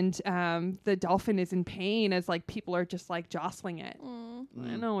 and the dolphin is in pain as like people are just like jostling it.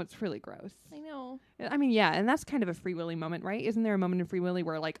 I know, it's really gross. I know. I mean, yeah, and that's kind of a Free Willy moment, right? Isn't there a moment in Free Willy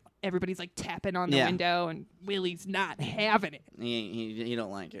where like everybody's like tapping on the Yeah. window and Willy's not having it? You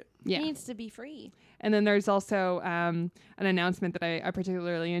don't like it. Yeah. He needs to be free. And then there's also an announcement that I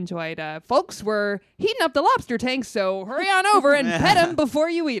particularly enjoyed. Folks, we're heating up the lobster tanks, so hurry on over and pet them before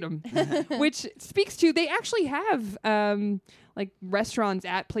you eat them. Which speaks to, they actually have like restaurants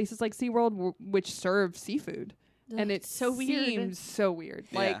at places like SeaWorld which serve seafood. And it's so weird. seems so weird.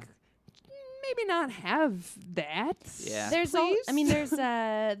 Yeah. Like, maybe not have that. Yeah. There's please?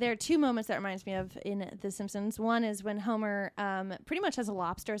 there are two moments that reminds me of in The Simpsons. One is when Homer pretty much has a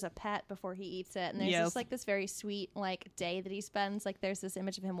lobster as a pet before he eats it, and there's Yes. just like this very sweet like day that he spends. Like there's this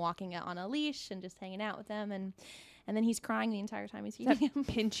image of him walking out on a leash and just hanging out with them, and then he's crying the entire time he's eating him.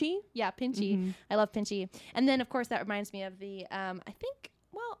 Pinchy? Yeah, Pinchy. I love Pinchy. And then of course that reminds me of the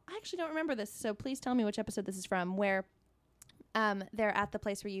I actually don't remember this, so please tell me which episode this is from, where they're at the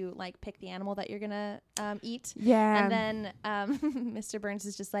place where you like pick the animal that you're gonna eat. Yeah. And then Mr. Burns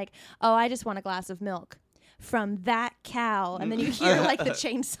is just like, "Oh, I just want a glass of milk from that cow." And then you hear like the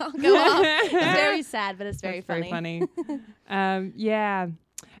chainsaw go off. It's very sad, but it's very That's funny. Yeah.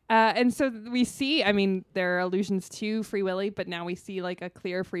 And so we see, I mean, there are allusions to Free Willy, but now we see like a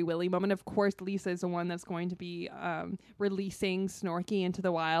clear Free Willy moment. Of course, Lisa is the one that's going to be releasing Snorky into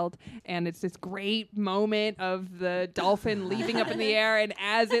the wild. And it's this great moment of the dolphin leaping up in the air. And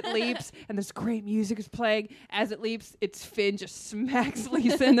as it leaps, and this great music is playing, as it leaps, its fin just smacks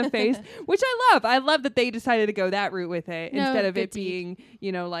Lisa in the face, which I love. I love that they decided to go that route with it instead of it being,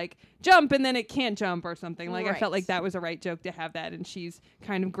 you know, like jump and then it can't jump or something. Like I felt like that was a right joke to have that. And she's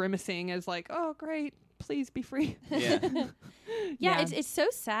kind of grimacing as like, oh, great, please be free. Yeah, it's so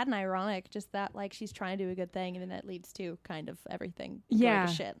sad and ironic just that like she's trying to do a good thing and then that leads to kind of everything going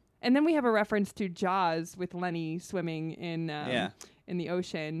to shit. And then we have a reference to Jaws with Lenny swimming in the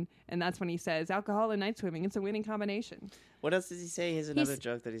ocean, and that's when he says alcohol and night swimming, it's a winning combination. What else does he say? He's another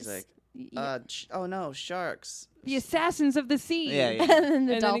joke that he's like, oh no, sharks. The assassins of the sea. Yeah. And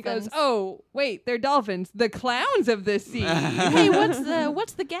the and dolphins. then he goes, oh, wait, they're dolphins. The clowns of the sea. Hey,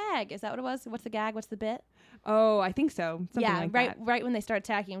 what's the gag? Is that what it was? What's the gag? What's the bit? Oh, I think so. Something like that. Right when they start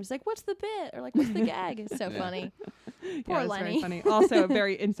attacking, he's like, "What's the bit?" Or like, "What's the gag?" It's so funny. Poor Lenny. Very funny. Also, a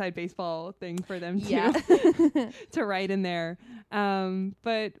very inside baseball thing for them to to write in there.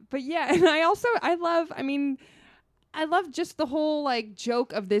 But yeah, and I love just the whole like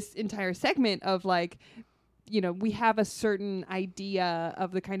joke of this entire segment of like, you know, we have a certain idea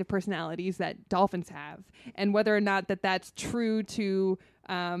of the kind of personalities that dolphins have, and whether or not that's true to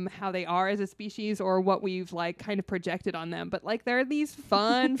how they are as a species or what we've like kind of projected on them. But like they're these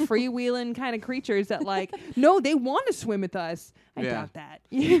fun, freewheeling kind of creatures that like, no, they want to swim with us. I doubt that.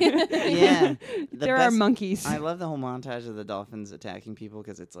 There are monkeys. I love the whole montage of the dolphins attacking people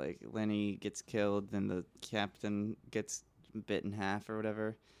because it's like Lenny gets killed, then the captain gets bit in half or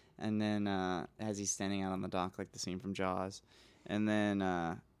whatever. And then as he's standing out on the dock, like the scene from Jaws, and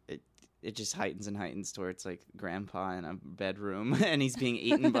then it just heightens and heightens towards like Grandpa in a bedroom, and he's being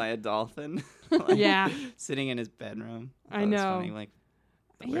eaten by a dolphin. Sitting in his bedroom. I know. Funny. Like,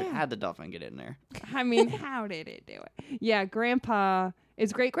 how'd the dolphin get in there? I mean, how did it do it? Yeah, Grandpa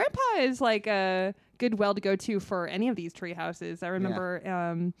is great. Grandpa is like a good well to go to for any of these tree houses. I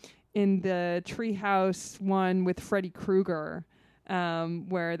remember in the treehouse one with Freddy Krueger.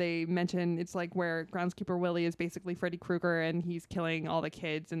 Where they mention it's like where Groundskeeper Willie is basically Freddy Krueger and he's killing all the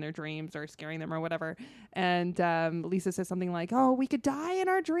kids in their dreams or scaring them or whatever. And Lisa says something like, oh, we could die in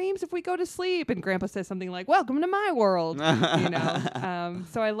our dreams if we go to sleep. And Grandpa says something like, welcome to my world. You know?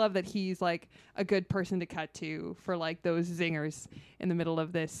 So I love that he's like a good person to cut to for like those zingers in the middle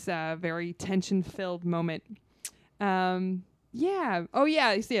of this very tension-filled moment. Yeah. Oh,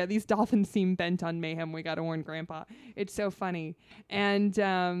 yeah. So, yeah, these dolphins seem bent on mayhem. We got to warn Grandpa. It's so funny. And,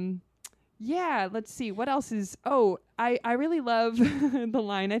 yeah, let's see. What else is... Oh, I really love the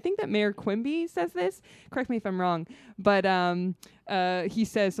line. I think that Mayor Quimby says this. Correct me if I'm wrong. But he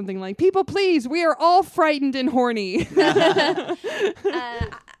says something like, people, please, we are all frightened and horny.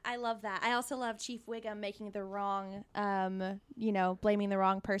 I love that. I also love Chief Wiggum making the wrong, blaming the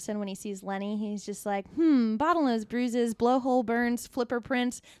wrong person when he sees Lenny. He's just like, bottlenose bruises, blowhole burns, flipper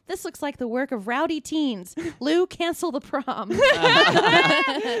prints. This looks like the work of rowdy teens. Lou, cancel the prom.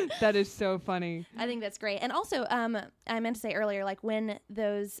 That is so funny. I think that's great. And also, I meant to say earlier, like when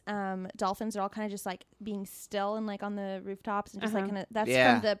those dolphins are all kind of just like being still and like on the rooftops and just like kind of, that's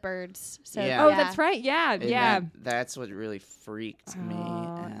from the birds. So Oh, that's right. Yeah. That's what really freaked me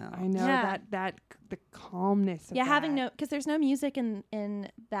out. I know that the calmness of having because there's no music in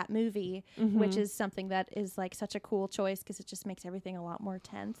that movie, which is something that is like such a cool choice because it just makes everything a lot more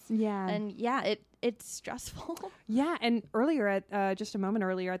tense. And it's stressful. And earlier at just a moment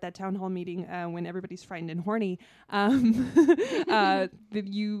earlier at that town hall meeting when everybody's frightened and horny,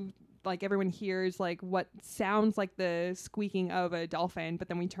 like everyone hears like what sounds like the squeaking of a dolphin, but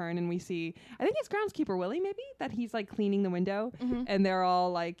then we turn and we see, I think it's Groundskeeper Willie maybe, that he's like cleaning the window and they're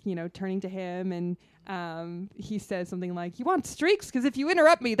all like, turning to him and he says something like, you want streaks? Because if you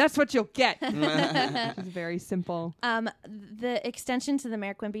interrupt me, that's what you'll get. It's very simple. The extension to the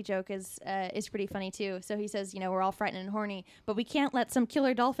Mayor Quimby joke is pretty funny too. So he says, we're all frightened and horny, but we can't let some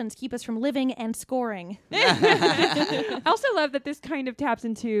killer dolphins keep us from living and scoring. I also love that this kind of taps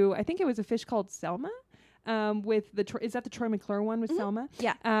into, I think it was a fish called Selma. With the is that the Troy McClure one with Selma?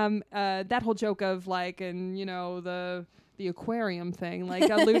 Yeah. That whole joke of like, and the aquarium thing, like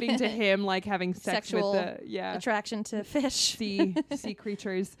alluding to him like having sexual with the attraction to fish, sea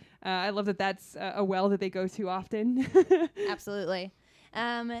creatures. I love that that's a well that they go to often. Absolutely.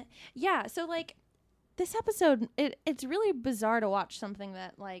 So like this episode, it's really bizarre to watch something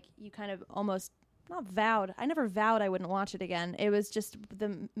that like you kind of almost not vowed. I never vowed I wouldn't watch it again. It was just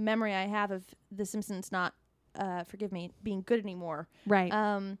the memory I have of The Simpsons not forgive me, being good anymore. Right.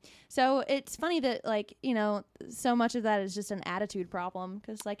 So it's funny that, like, you know, so much of that is just an attitude problem.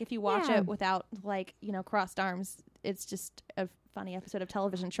 Because, like, if you watch Yeah. it without, like, you know, crossed arms, it's just a funny episode of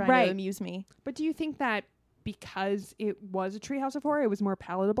television trying Right. to amuse me. But do you think that because it was a Treehouse of Horror, it was more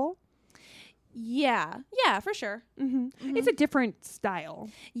palatable? Yeah, for sure. It's a different style.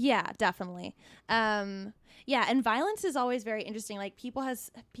 Yeah, definitely. Yeah, and violence is always very interesting. Like, people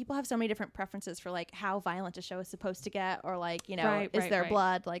have so many different preferences for, like, how violent a show is supposed to get, or, like, you know, is there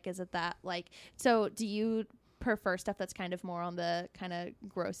blood? Like, is it that? Like, so do you prefer stuff that's kind of more on the kind of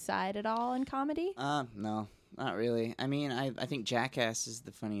gross side at all in comedy? No, not really. I mean, I think Jackass is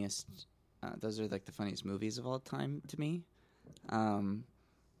the funniest. Those are like the funniest movies of all time to me.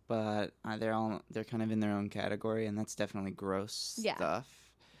 But they're kind of in their own category, and that's definitely gross stuff.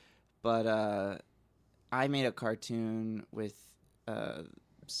 But I made a cartoon with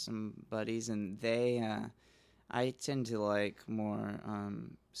some buddies, and I tend to like more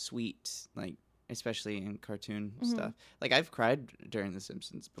sweet, like, especially in cartoon stuff. Like, I've cried during The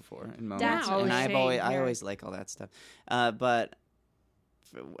Simpsons before in moments, Wow. and Same, I always like all that stuff. But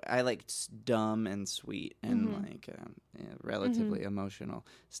I like dumb and sweet and like relatively emotional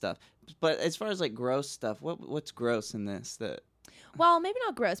stuff. But as far as like gross stuff, what's gross in this? Well, maybe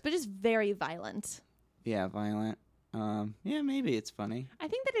not gross, but just very violent. Yeah, violent. Yeah, maybe it's funny. I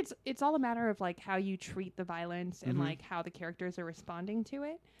think that it's all a matter of like how you treat the violence and like how the characters are responding to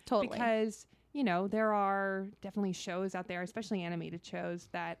it. Totally. Because, you know, there are definitely shows out there, especially animated shows,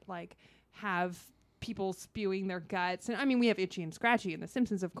 that like have people spewing their guts. And I mean, we have Itchy and Scratchy in The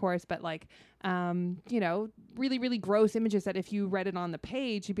Simpsons, of course, but like, you know, really, really gross images that if you read it on the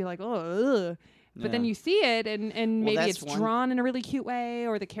page, you'd be like, oh, ugh. But then you see it and maybe that's it's drawn in a really cute way,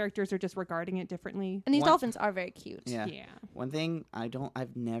 or the characters are just regarding it differently. And these dolphins are very cute. Yeah. One thing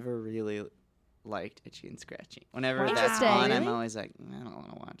I've never really liked Itchy and Scratchy. Whenever that's Interesting. on, Really? I'm always like, I don't want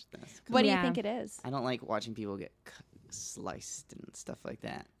to watch this. What do you Yeah. think it is? I don't like watching people get sliced and stuff like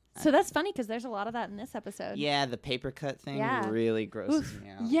that. So that's funny because there's a lot of that in this episode. Yeah, the paper cut thing Yeah. really grosses me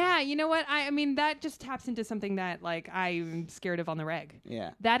out. Yeah, you know what? I mean, that just taps into something that like I'm scared of on the reg. Yeah.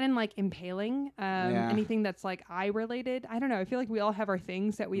 That and like impaling, anything that's like eye related. I don't know. I feel like we all have our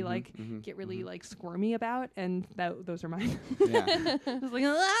things that we like get really like squirmy about, and those are mine. Yeah. It's like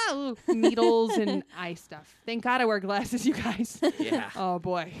needles and eye stuff. Thank God I wear glasses, you guys. Yeah. Oh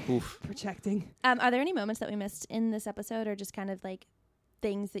boy, Oof. protecting. Are there any moments that we missed in this episode, or just kind of like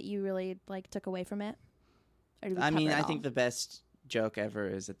things that you really like took away from it? Or did we I mean, cover it I all? think the best joke ever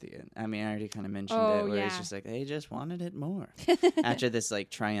is at the end. I mean, I already kind of mentioned Oh, it, where yeah. it's just like, they just wanted it more. After this, like,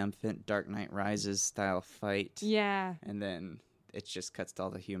 triumphant Dark Knight Rises style fight. Yeah. And then it just cuts to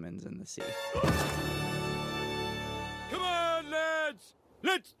all the humans in the sea. Come on, lads!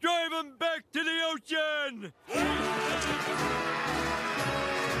 Let's drive them back to the ocean!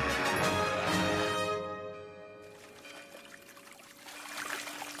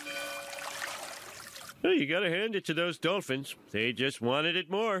 Well, you gotta hand it to those dolphins. They just wanted it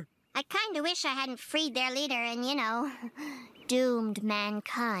more. I kind of wish I hadn't freed their leader and, you know, doomed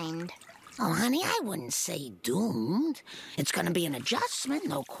mankind. Oh, honey, I wouldn't say doomed. It's gonna be an adjustment,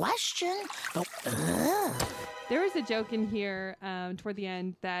 no question. But, There was a joke in here toward the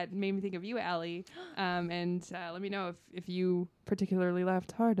end that made me think of you, Allie. And let me know if you particularly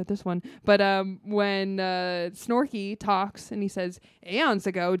laughed hard at this one. But when Snorky talks and he says, eons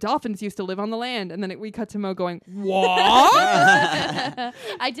ago, dolphins used to live on the land. And then we cut to Mo going, what?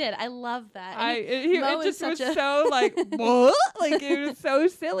 I did. I love that. It Mo is just was such a- so like, what? Like, it was so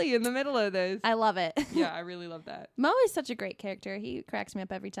silly in the middle of this. I love it. Yeah, I really love that. Mo is such a great character. He cracks me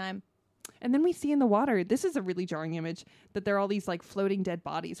up every time. And then we see in the water, this is a really jarring image, that there are all these like floating dead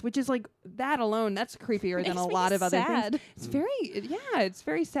bodies, which is like, that alone, that's creepier than a Makes me lot of other sad. things. It's it's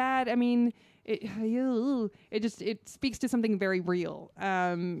very sad. I mean, it speaks to something very real.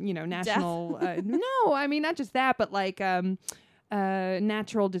 You know, national, no, I mean, not just that, but like,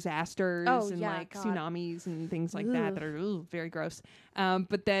 natural disasters and yeah, like God. tsunamis and things like that are very gross.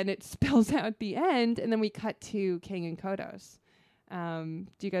 But then it spells out at the end, and then we cut to Kang and Kodos.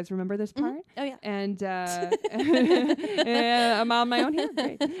 Do you guys remember this part? Oh, yeah. And yeah, I'm on my own here.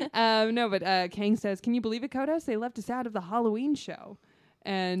 Great. No, but Kang says, "Can you believe it, Kodos? They left us out of the Halloween show."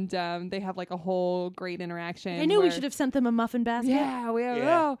 And they have like a whole great interaction. I knew we where- should have sent them a muffin basket. Yeah, we have.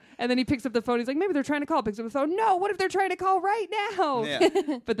 Oh. And then he picks up the phone. He's like, maybe they're trying to call. Picks up the phone. No, what if they're trying to call right now? Yeah.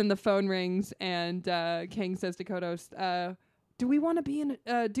 But then the phone rings, and Kang says to Kodos, do we want to be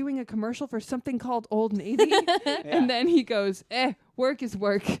doing a commercial for something called Old Navy? And then he goes, Work is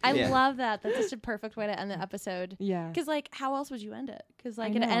work. I Yeah. love that. That's just a perfect way to end the episode. Yeah. Because, like, how else would you end it? Because,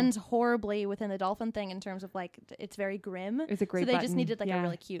 like, I it know. ends horribly within the dolphin thing in terms of, like, it's very grim. It's a great So they just button. needed, like, Yeah. a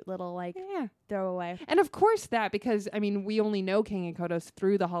really cute little, like, Yeah. throwaway. And of course that, because, I mean, we only know King and Kodos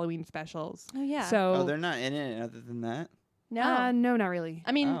through the Halloween specials. Oh, yeah. So, Oh, they're not in it other than that? no. no, not really.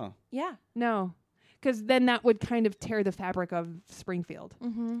 I mean, Oh, yeah. No. Because then that would kind of tear the fabric of Springfield.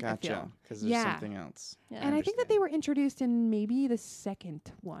 Mm-hmm. gotcha. feel. Because there's Yeah. something else. Yeah. And I think that they were introduced in maybe the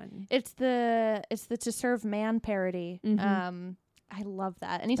second one. It's the To Serve Man parody. Mhm. I love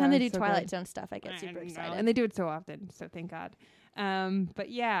that. Anytime they do That's so Twilight good. Zone stuff, I get super excited. And they do it so often, so thank God. But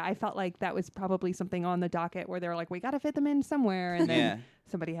yeah, I felt like that was probably something on the docket where they were like, we got to fit them in somewhere. And then Yeah.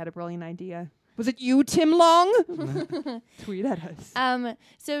 somebody had a brilliant idea. Was it you, Tim Long? Tweet at us.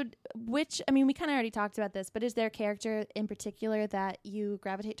 So which, I mean, we kind of already talked about this, but is there a character in particular that you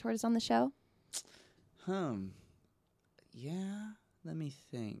gravitate towards on the show? Yeah. Let me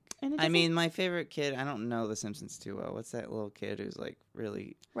think. And it I doesn't- mean, my favorite kid, I don't know The Simpsons too well. What's that little kid who's like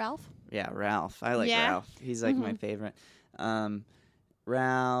really. Ralph? Yeah, Ralph. I like Yeah? Ralph. He's like my favorite.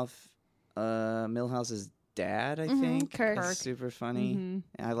 Ralph, Milhouse's dad, I think. Kirk. Is super funny. Mhm.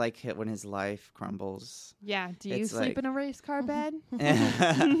 I like it when his life crumbles. Yeah. Do you It's sleep like- in a race car bed?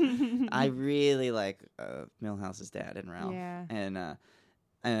 I really like Milhouse's dad and Ralph. Yeah.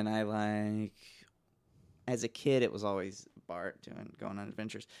 And I like, as a kid, it was always Bart going on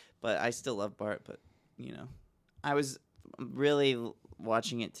adventures. But I still love Bart. But you know, I was really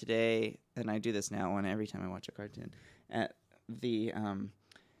watching it today, and I do this now every time I watch a cartoon, at the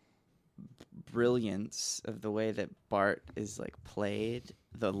brilliance of the way that Bart is like played,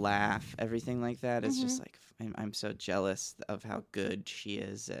 the laugh, everything like that is just like I'm so jealous of how good she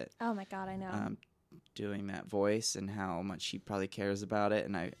is at Oh my God, I know. doing that voice and how much she probably cares about it.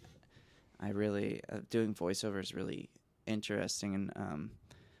 And I really doing voiceover is really interesting and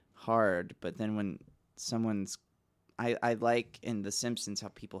hard. But then when someone's I like in The Simpsons how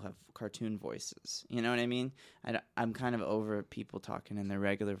people have cartoon voices. You know what I mean? I'm kind of over people talking in their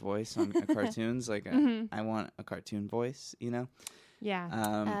regular voice on cartoons. Like, I want a cartoon voice, you know?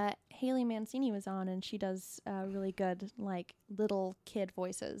 Yeah. Haley Mancini was on, and she does really good, like, little kid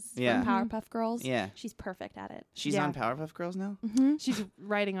voices Yeah. from Powerpuff Girls. Yeah. She's perfect at it. She's Yeah. on Powerpuff Girls now? She's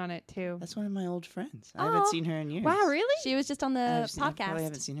writing on it too. That's one of my old friends. I haven't Oh. seen her in years. Wow, really? She was just on the I probably podcast.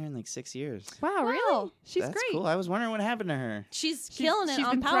 haven't seen her in like 6 years. Wow, really? She's That's great. cool. I was wondering what happened to her. She's killing it she's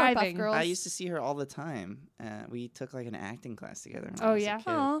on been Powerpuff thriving. Girls. I used to see her all the time. We took like an acting class together. When Oh, I was yeah? a kid.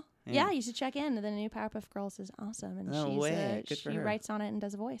 Aw. Yeah. Yeah, you should check in. The new Powerpuff Girls is awesome, and No way. Good for she her. writes on it and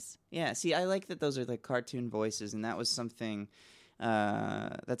does a voice. Yeah, see, I like that those are like cartoon voices, and that was something.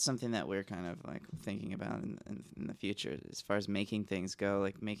 That's something that we're kind of like thinking about in the future, as far as making things go,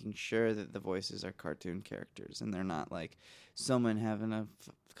 like making sure that the voices are cartoon characters and they're not like someone having a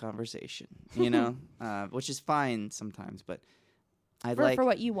conversation, you know, which is fine sometimes. But I like For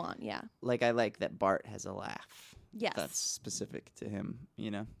what you want, yeah. I like that Bart has a laugh. Yes. That's specific to him,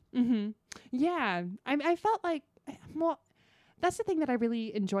 you know. Mm-hmm. Yeah, I felt like, well, that's the thing that I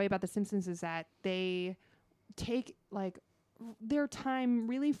really enjoy about The Simpsons is that they take like their time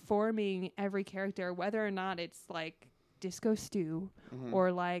really forming every character, whether or not it's like Disco Stew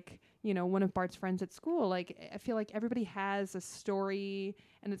or like, you know, one of Bart's friends at school. Like, I feel like everybody has a story,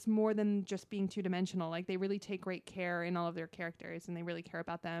 and it's more than just being two-dimensional. Like, they really take great care in all of their characters, and they really care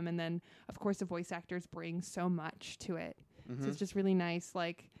about them. And then, of course, the voice actors bring so much to it. So it's just really nice.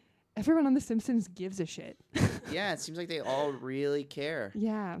 Like, everyone on The Simpsons gives a shit. Yeah, it seems like they all really care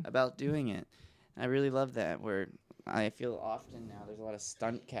Yeah. about doing it. I really love that, where I feel often now there's a lot of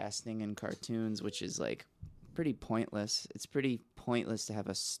stunt casting in cartoons, which is like pretty pointless. It's pretty pointless to have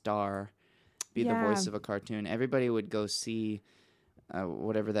a star be the voice Yeah. of a cartoon. Everybody would go see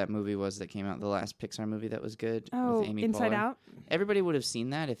whatever that movie was that came out, the last Pixar movie that was good Oh, with Amy Inside Poehler. Out? Everybody would have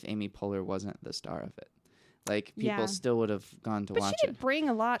seen that if Amy Poehler wasn't the star of it. Like, people Yeah. still would have gone to But watch she did it. bring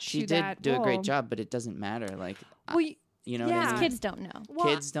a lot She to did that do a great role. job, but it doesn't matter. Like, Well, you know what yeah. I mean? Kids don't know. Well,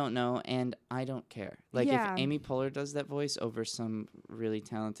 Kids don't know, and I don't care. Like, Yeah. if Amy Poehler does that voice over some really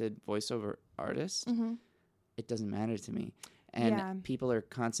talented voiceover artist, it doesn't matter to me. And Yeah. people are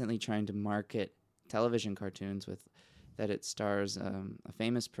constantly trying to market television cartoons with that it stars a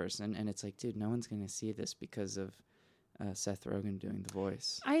famous person, and it's like, dude, no one's going to see this because of Seth Rogen doing the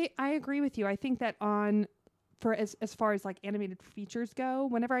voice. I agree with you. I think that for as far as like animated features go,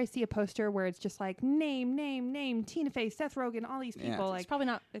 whenever I see a poster where it's just like name, Tina Fey, Seth Rogen, all these Yeah. people, It's like, probably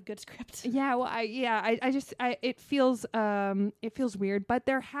not a good script. yeah, well, it feels weird, but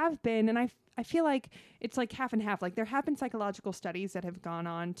there have been, and I feel like it's like half and half. Like there have been psychological studies that have gone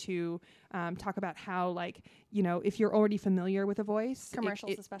on to talk about how, like, you know, if you're already familiar with a voice,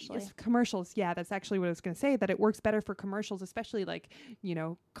 Commercials especially. yes, commercials. Yeah, that's actually what I was going to say, that it works better for commercials, especially like, you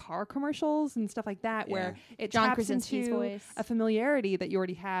know, car commercials and stuff like that, where it John taps Krasinski's into voice. a familiarity that you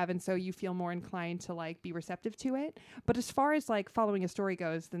already have. And so you feel more inclined to like be receptive to it. But as far as like following a story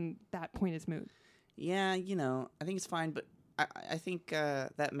goes, then that point is moot. Yeah, you know, I think it's fine, but I think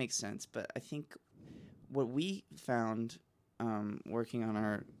that makes sense. But I think what we found working on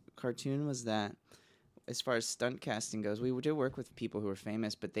our cartoon was that as far as stunt casting goes, we did work with people who were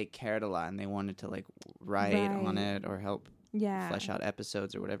famous, but they cared a lot and they wanted to like write on it or help flesh out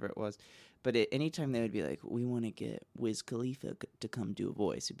episodes or whatever it was. But anytime they would be like, we want to get Wiz Khalifa to come do a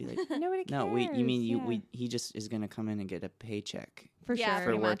voice, it'd be like, Nobody cares. no, he just is going to come in and get a paycheck For Yeah, sure. for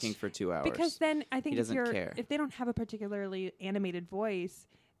pretty working much. for 2 hours. Because then I think doesn't care. if they don't have a particularly animated voice,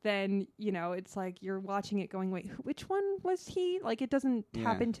 then, you know, it's like you're watching it going, wait, which one was he? Like, it doesn't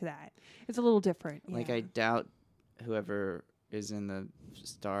tap Yeah. into that. It's a little different. Like, yeah. I doubt whoever is in the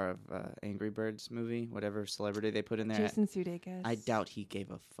star of Angry Birds movie, whatever celebrity they put in there, Jason Sudeikis. I doubt he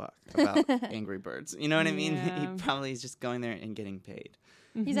gave a fuck about Angry Birds. You know what I mean? Yeah. He probably is just going there and getting paid.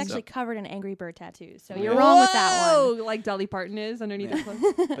 He's Mhm. actually covered in Angry Bird tattoos, so Yeah. you're wrong with that one. Whoa! Like Dolly Parton is underneath Yeah. her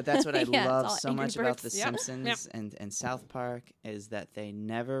clothes. But that's what I Yeah, it's love all so Angry much about The Birds. Yep. Simpsons and South Park is that they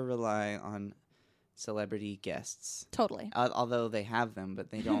never rely on celebrity guests. Totally. Although they have them,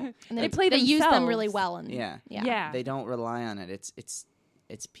 but they don't. And They play they use them themselves. really well. And Yeah. yeah. They don't rely on it.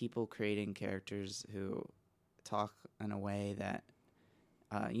 It's people creating characters who talk in a way that,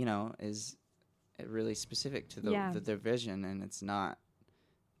 you know, is really specific to their vision, and it's not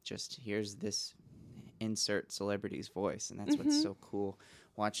just here's this insert celebrity's voice, and that's what's so cool.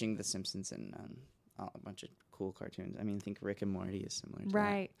 Watching The Simpsons and a bunch of cool cartoons. I mean, I think Rick and Morty is similar to that.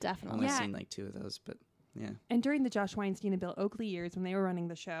 Right. I've Definitely. only Yeah. seen like 2 of those, but yeah. And during the Josh Weinstein and Bill Oakley years when they were running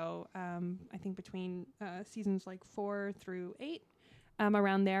the show, I think between seasons like 4 through 8,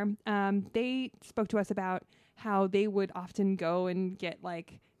 around there, they spoke to us about how they would often go and get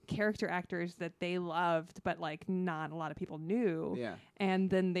like character actors that they loved, but like not a lot of people knew. Yeah. And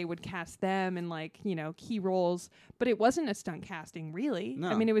then they would cast them in like, you know, key roles, but it wasn't a stunt casting really. No.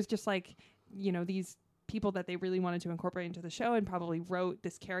 I mean, it was just like, you know, these people that they really wanted to incorporate into the show and probably wrote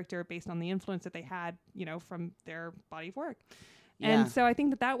this character based on the influence that they had, you know, from their body of work. Yeah. And so I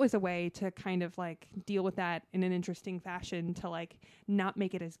think that was a way to kind of like deal with that in an interesting fashion to like not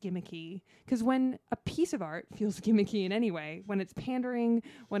make it as gimmicky. Because when a piece of art feels gimmicky in any way, when it's pandering,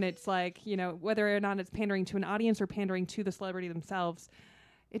 when it's like, you know, whether or not it's pandering to an audience or pandering to the celebrity themselves,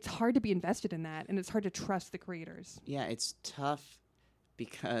 it's hard to be invested in that and it's hard to trust the creators. Yeah, it's tough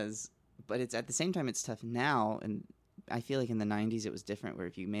but it's at the same time it's tough now, and I feel like in the 90s it was different, where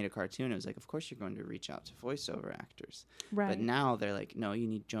if you made a cartoon it was like, of course you're going to reach out to voiceover actors. Right. But now they're like, no, you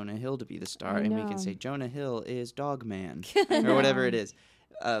need Jonah Hill to be the star, I and we know. can say Jonah Hill is Dogman or whatever it is.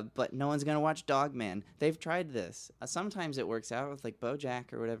 But no one's going to watch Dogman. They've tried this. Sometimes it works out with like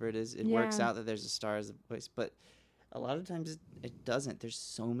BoJack or whatever it is. It works Yeah. out that there's a star as a voice, but a lot of times it doesn't. There's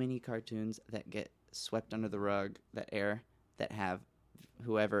so many cartoons that get swept under the rug that air that have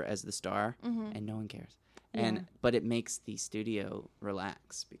whoever as the star, and no one cares. But it makes the studio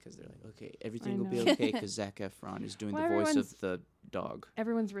relax because they're like, okay, everything will be know. okay because Zac Efron is doing Well, the voice everyone's- of the dog.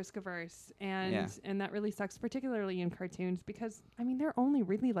 Everyone's risk averse, and Yeah. and that really sucks, particularly in cartoons, because I mean there are only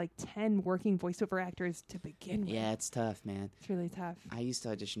really like 10 working voiceover actors to begin with. Yeah, it's tough, man. It's really tough. I used to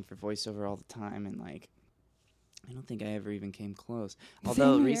audition for voiceover all the time, and like, I don't think I ever even came close.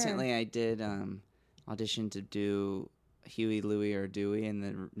 Although here. recently I did audition to do Huey, Louie, or Dewey in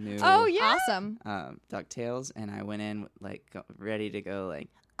the new Awesome. DuckTales, and I went in like ready to go like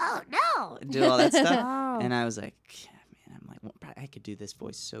Oh, no. do all that stuff, Oh. and I was like, man, I'm like, well, I could do this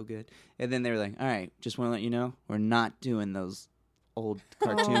voice so good. And then they were like, all right, just want to let you know, we're not doing those old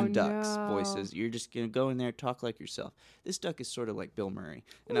cartoon ducks no. voices. You're just gonna go in there, talk like yourself. This duck is sort of like Bill Murray,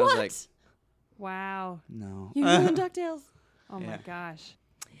 and I was like, Wow. no. You ruined DuckTales. Oh my Yeah. gosh.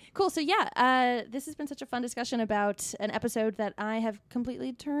 Cool. So yeah, this has been such a fun discussion about an episode that I have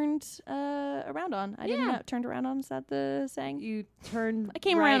completely turned around on. I didn't know turned around on. Is that the saying? You turn I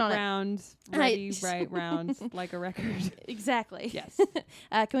came right around on it. round, And I- ready, right round, like a record. Exactly. Yes.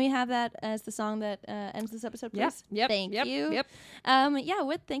 Can we have that as the song that ends this episode, please? Yep. Thank Yep. you. Yep. Yeah,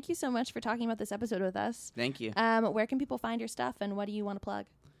 Whit, thank you so much for talking about this episode with us. Thank you. Where can people find your stuff, and what do you want to plug?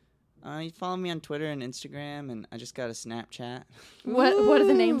 You follow me on Twitter and Instagram, and I just got a Snapchat. What are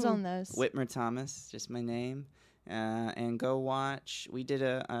the names on those? Whitmer Thomas, just my name. And go watch. We did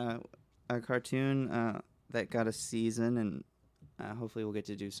a cartoon that got a season, and hopefully we'll get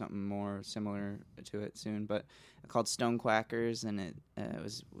to do something more similar to it soon. But called Stonequackers, and it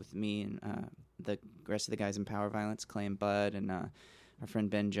was with me and the rest of the guys in Power Violence, Clay and Bud, and our friend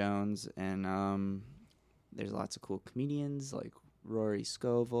Ben Jones. And there's lots of cool comedians like Rory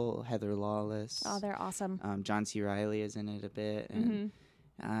Scovel, Heather Lawless. Oh, they're awesome. John C. Reilly is in it a bit. And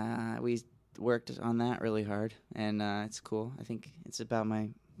we worked on that really hard, and it's cool. I think it's about my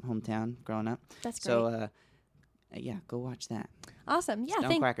hometown growing up. That's great. So, yeah, go watch that. Awesome. Yeah,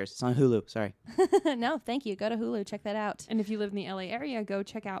 Stonequackers. It's on Hulu. Sorry. No, thank you. Go to Hulu. Check that out. And if you live in the LA area, go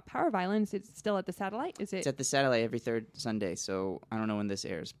check out Power Violence. It's still at the Satellite. Is it? It's at the Satellite every third Sunday, so I don't know when this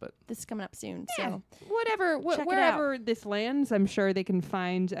airs, but This is coming up soon. Yeah, So whatever, check it wherever this lands, I'm sure they can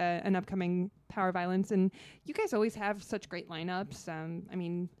find an upcoming Power Violence. And you guys always have such great lineups. I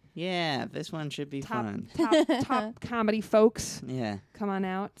mean, yeah, this one should be fun. top comedy folks Yeah. come on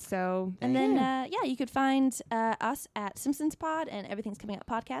out. So And then, you could find us at Simpsons Pod and Everything's Coming Up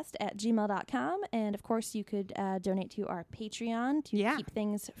Podcast at gmail.com. And, of course, you could donate to our Patreon to Yeah. keep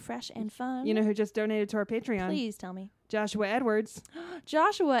things fresh and fun. you know who just donated to our Patreon? Please tell me. Joshua Edwards.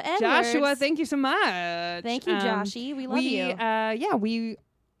 Joshua Edwards. Joshua, thank you so much. Thank you, Joshy. We love you. We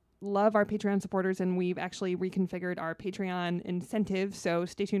love our Patreon supporters, and we've actually reconfigured our Patreon incentives, so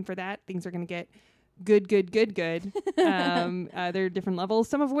stay tuned for that. Things are going to get good. There are different levels,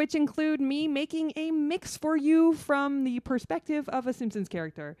 some of which include me making a mix for you from the perspective of a Simpsons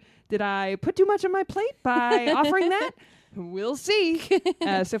character. Did I put too much on my plate by offering that? We'll see.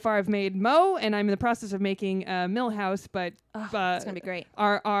 So far, I've made Mo, and I'm in the process of making Millhouse, but it's going to be great.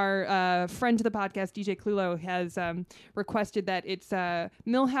 Our friend to the podcast, DJ Clulo, has requested that it's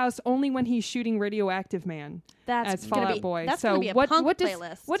Millhouse only when he's shooting Radioactive Man That's as gonna Fallout be, Boy. That's so going to be a what punk does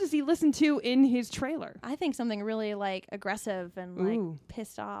playlist. what does he listen to in his trailer? I think something really, like, aggressive and, Ooh. like,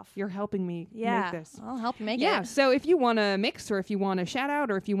 pissed off. You're helping me Yeah. make this. I'll help you make Yeah, it. so if you want to mix, or if you want to shout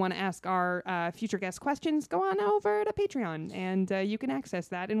out, or if you want to ask our future guest questions, go on over to Patreon, and you can access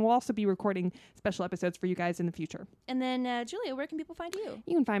that. And we'll also be recording special episodes for you guys in the future. And then, Julia, where can people find you?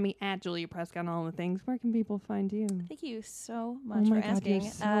 You can find me at Julia Prescott on all the things. Where can people find you? Thank you so much my for God, you're asking.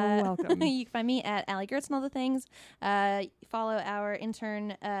 so welcome. You can find me at Allie Gertz and all the things. Follow our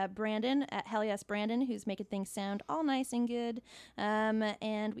intern Brandon at Hell Yes Brandon, who's making things sound all nice and good.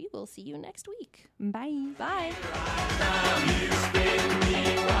 And we will see you next week. Bye. Bye. You spin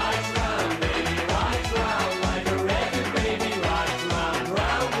me right round, baby, right round like a record.